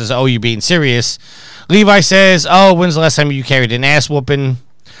 and this is, oh, you being serious. Levi says, oh, when's the last time you carried an ass whooping?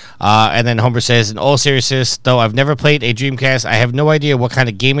 And then Homer says, in all seriousness, though I've never played a Dreamcast, I have no idea what kind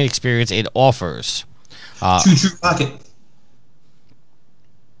of gaming experience it offers. Choo Choo Rocket.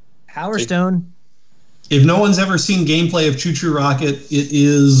 Power Stone. If no one's ever seen gameplay of Choo Choo Rocket, it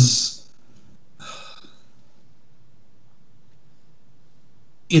is...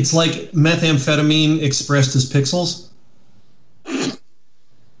 It's like methamphetamine expressed as pixels,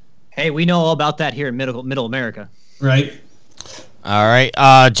 Hey, we know all about that here in Middle America. right? All right.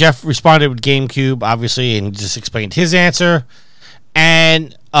 Jeff responded with GameCube, obviously, and just explained his answer.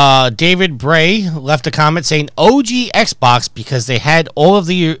 And David Bray left a comment saying OG Xbox because they had all of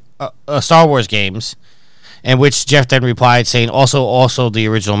the Star Wars games. In which Jeff then replied, saying, also the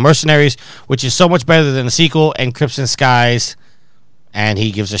original Mercenaries, which is so much better than the sequel, and Crimson Skies, and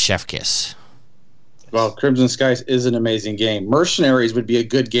he gives a chef kiss. Well, Crimson Skies is an amazing game. Mercenaries would be a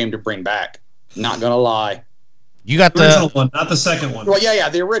good game to bring back. Not gonna lie. You got the original one, not the second one. Well, yeah,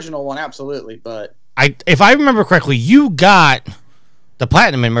 the original one, absolutely. But if I remember correctly, you got the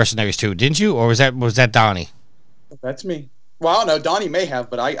platinum in Mercenaries 2, didn't you? Or was that Donnie? That's me. Well, I don't know. Donnie may have,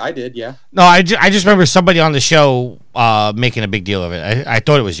 but I did, yeah. No, I just remember somebody on the show making a big deal of it. I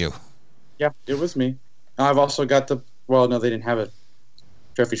thought it was you. Yeah, it was me. I've also got well, no, they didn't have it.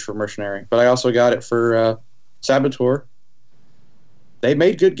 Trophies for Mercenary, but I also got it for Saboteur. They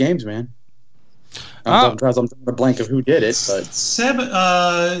made good games, man. I'm trying to blank of who did it, but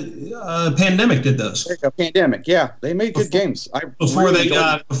Pandemic did those. Pandemic, yeah, they made good games. Before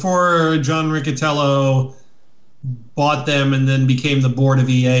John Riccatello bought them and then became the board of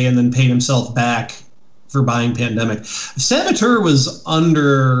EA and then paid himself back for buying Pandemic. Saboteur was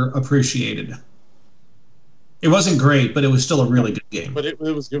underappreciated. It wasn't great, but it was still a really good game. But it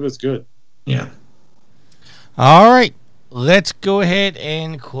was good. Yeah. All right, let's go ahead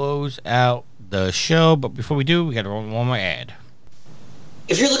and close out the show. But before we do, we got to run one more ad.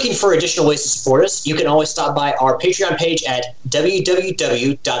 If you're looking for additional ways to support us, you can always stop by our Patreon page at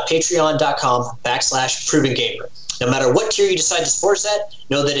www.patreon.com/provengamer. No matter what tier you decide to support us at,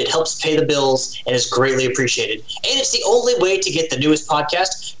 know that it helps pay the bills and is greatly appreciated. And it's the only way to get the newest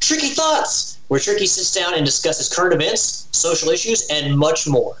podcast, Tricky Thoughts, where Tricky sits down and discusses current events, social issues, and much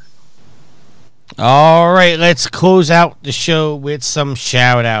more. All right, let's close out the show with some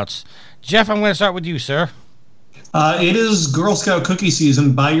shout-outs. Jeff, I'm going to start with you, sir. It is Girl Scout cookie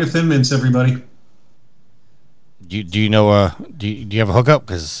season. Buy your Thin Mints, everybody. Do you know? Do you have a hookup?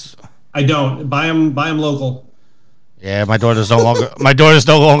 Because I don't. Buy them local. Yeah, my daughter's no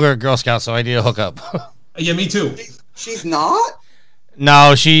longer a Girl Scout, so I need a hookup. Yeah, me too. She's not?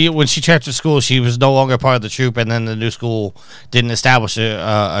 No, when she transferred school, she was no longer part of the troop, and then the new school didn't establish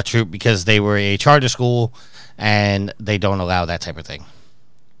a troop because they were a charter school, and they don't allow that type of thing.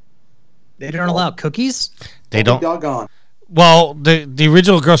 They don't allow cookies? They don't. Doggone. Well, the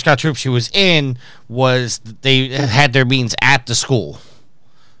original Girl Scout troop she was in was they had their meetings at the school.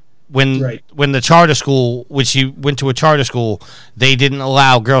 When the charter school, when she went to a charter school, they didn't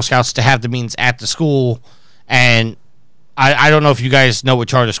allow Girl Scouts to have the meetings at the school. And I don't know if you guys know what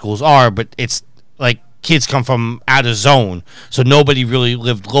charter schools are, but it's like kids come from out of zone, so nobody really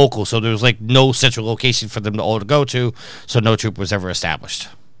lived local. So there was like no central location for them to all to go to, so no troop was ever established.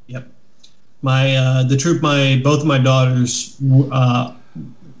 Yep. The troop both of my daughters, my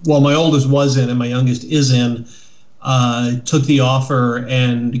oldest was in and my youngest is in, took the offer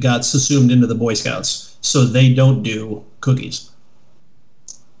and got subsumed into the Boy Scouts, so they don't do cookies.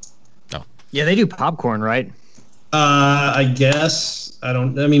 No. Yeah, they do popcorn, right? I guess.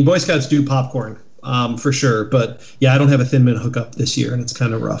 Boy Scouts do popcorn, for sure, but yeah, I don't have a Thin Mint hookup this year, and it's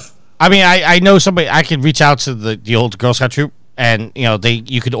kind of rough. I mean, I know somebody. I could reach out to the old Girl Scout troop, and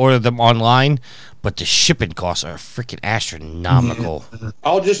you could order them online, but the shipping costs are freaking astronomical. Yeah.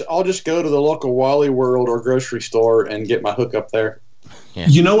 I'll just go to the local Wally World or grocery store and get my hookup there. Yeah.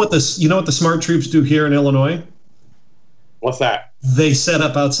 You know what the smart troops do here in Illinois? What's that? They set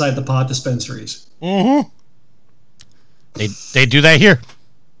up outside the pot dispensaries. Mm-hmm. They do that here.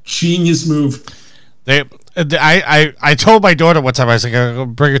 Genius move. I told my daughter one time, I was like, I'll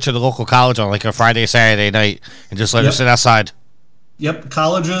bring her to the local college on like a Friday, Saturday night, and just let her sit outside. Yep,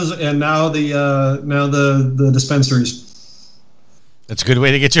 colleges and now the dispensaries. That's a good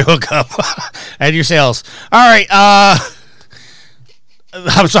way to get your hookup and your sales. All right,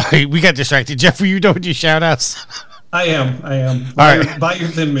 I'm sorry, we got distracted. Jeff, were you done with your shout-outs? I am. All right. Buy your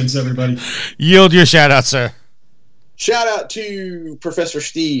Thin Mints, everybody. Yield your shout-out, sir. Shout out to Professor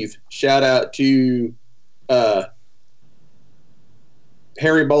Steve. Shout out to Harry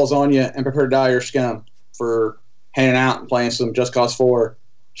Balzania and Prepare to Die or Scum for hanging out and playing some Just Cause 4.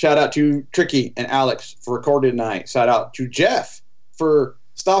 Shout out to Tricky and Alex for recording tonight. Shout out to Jeff for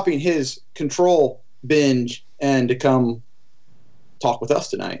stopping his Control binge and to come talk with us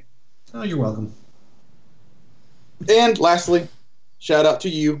tonight. Oh, you're welcome. And lastly, shout out to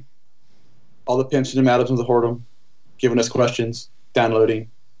you, all the pimps and the madams of the whoredom, giving us questions, downloading,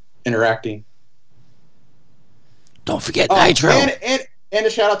 interacting. Don't forget Nitro. And a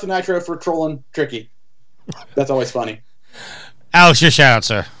shout out to Nitro for trolling Tricky. That's always funny. Alex, your shout out,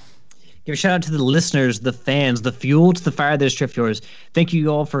 sir. Give a shout out to the listeners, the fans, the fuel to the fire that is Trip Yours. Thank you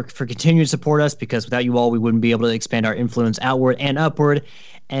all for continuing to support us, because without you all, we wouldn't be able to expand our influence outward and upward.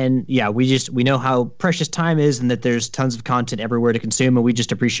 And yeah, we know how precious time is and that there's tons of content everywhere to consume, and we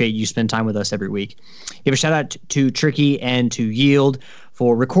just appreciate you spend time with us every week. Give a shout out to Tricky and to Yield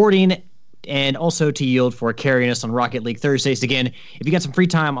for recording, and also to Yield for carrying us on Rocket League Thursdays. Again, if you got some free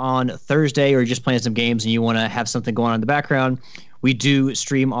time on Thursday or you're just playing some games and you want to have something going on in the background, we do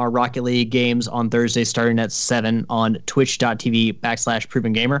stream our Rocket League games on Thursdays starting at 7 on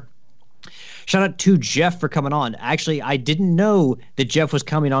twitch.tv/ProvenGamer. Shout out to Jeff for coming on. Actually, I didn't know that Jeff was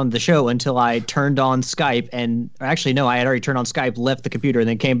coming on the show until I turned on Skype. I had already turned on Skype, left the computer, and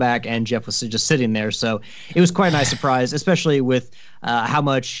then came back, and Jeff was just sitting there. So it was quite a nice surprise, especially with how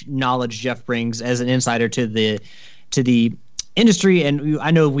much knowledge Jeff brings as an insider to the industry. And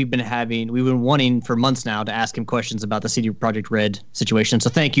I know we've been wanting for months now to ask him questions about the CD Projekt Red situation. So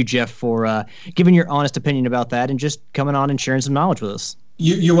thank you, Jeff, for giving your honest opinion about that and just coming on and sharing some knowledge with us.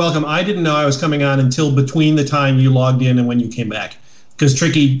 You're welcome. I didn't know I was coming on until between the time you logged in and when you came back. Because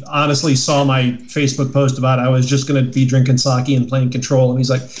Tricky honestly saw my Facebook post about I was just going to be drinking sake and playing Control, and he's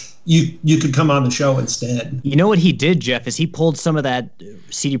like, you could come on the show instead. You know what he did, Jeff, is he pulled some of that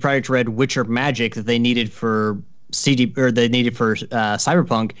CD Projekt Red Witcher magic that they needed for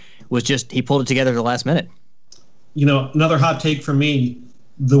Cyberpunk. He pulled it together at the last minute. You know, another hot take from me,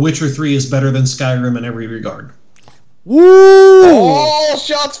 The Witcher 3 is better than Skyrim in every regard. Woo! Oh,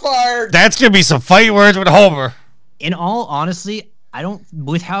 shots fired! That's gonna be some fight words with Homer. In all honesty,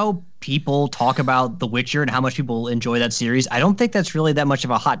 with how people talk about The Witcher and how much people enjoy that series, I don't think that's really that much of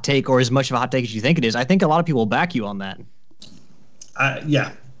a hot take, or as much of a hot take as you think it is. I think a lot of people will back you on that.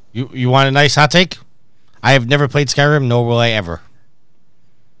 Yeah. You want a nice hot take? I have never played Skyrim, nor will I ever.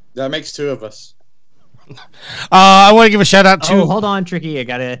 That makes two of us. I want to give a shout out to. Oh, hold on, Tricky. I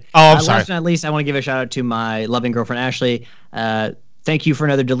gotta. Oh, I'm sorry. Last but not least, I want to give a shout out to my loving girlfriend Ashley. Thank you for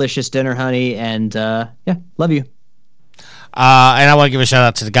another delicious dinner, honey, and love you. And I want to give a shout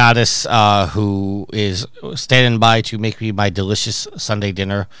out to the goddess who is standing by to make me my delicious Sunday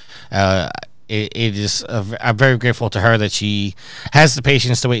dinner. I'm very grateful to her that she has the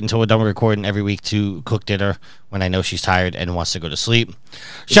patience to wait until we're done recording every week to cook dinner when I know she's tired and wants to go to sleep.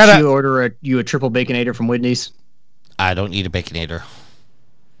 Shout out! Did you order a triple baconator from Whitney's? I don't eat a baconator.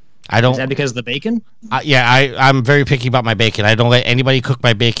 I don't. Is that because of the bacon? I'm very picky about my bacon. I don't let anybody cook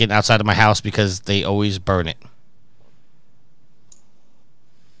my bacon outside of my house because they always burn it.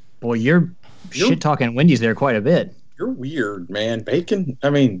 Boy, you're shit talking Wendy's there quite a bit. You're weird, man. Bacon. I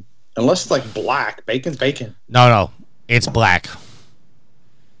mean, unless it's like black bacon's bacon. No, it's black.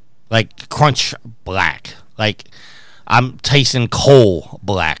 Like crunch black. Like I'm tasting coal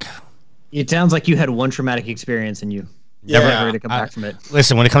black. It sounds like you had one traumatic experience and you never ever to come back from it.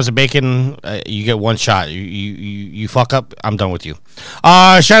 Listen, when it comes to bacon, you get one shot. You fuck up, I'm done with you.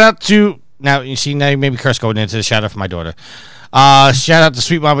 Shout out to now you made me curse going into the shout out for my daughter. Shout out to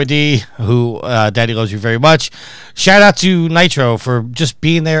Sweet Mama D, who Daddy loves you very much. Shout out to Nitro for just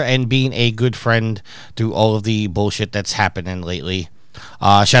being there and being a good friend through all of the bullshit that's happening lately.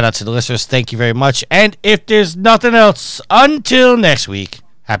 Shout out to the listeners. Thank you very much. And if there's nothing else, until next week,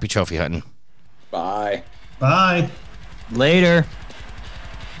 happy trophy hunting. Bye. Bye. Later.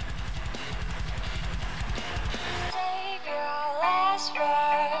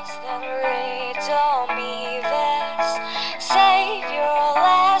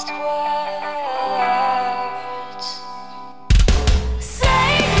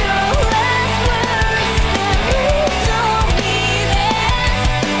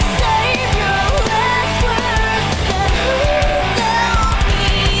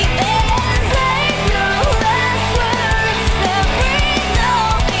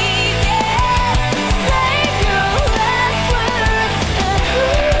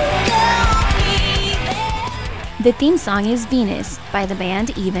 The theme song is Venus by the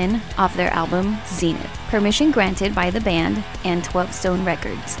band Even off their album Zenith. Permission granted by the band and 12 Stone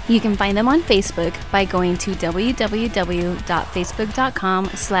Records. You can find them on Facebook by going to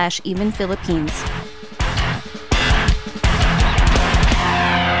www.facebook.com/evenphilippines.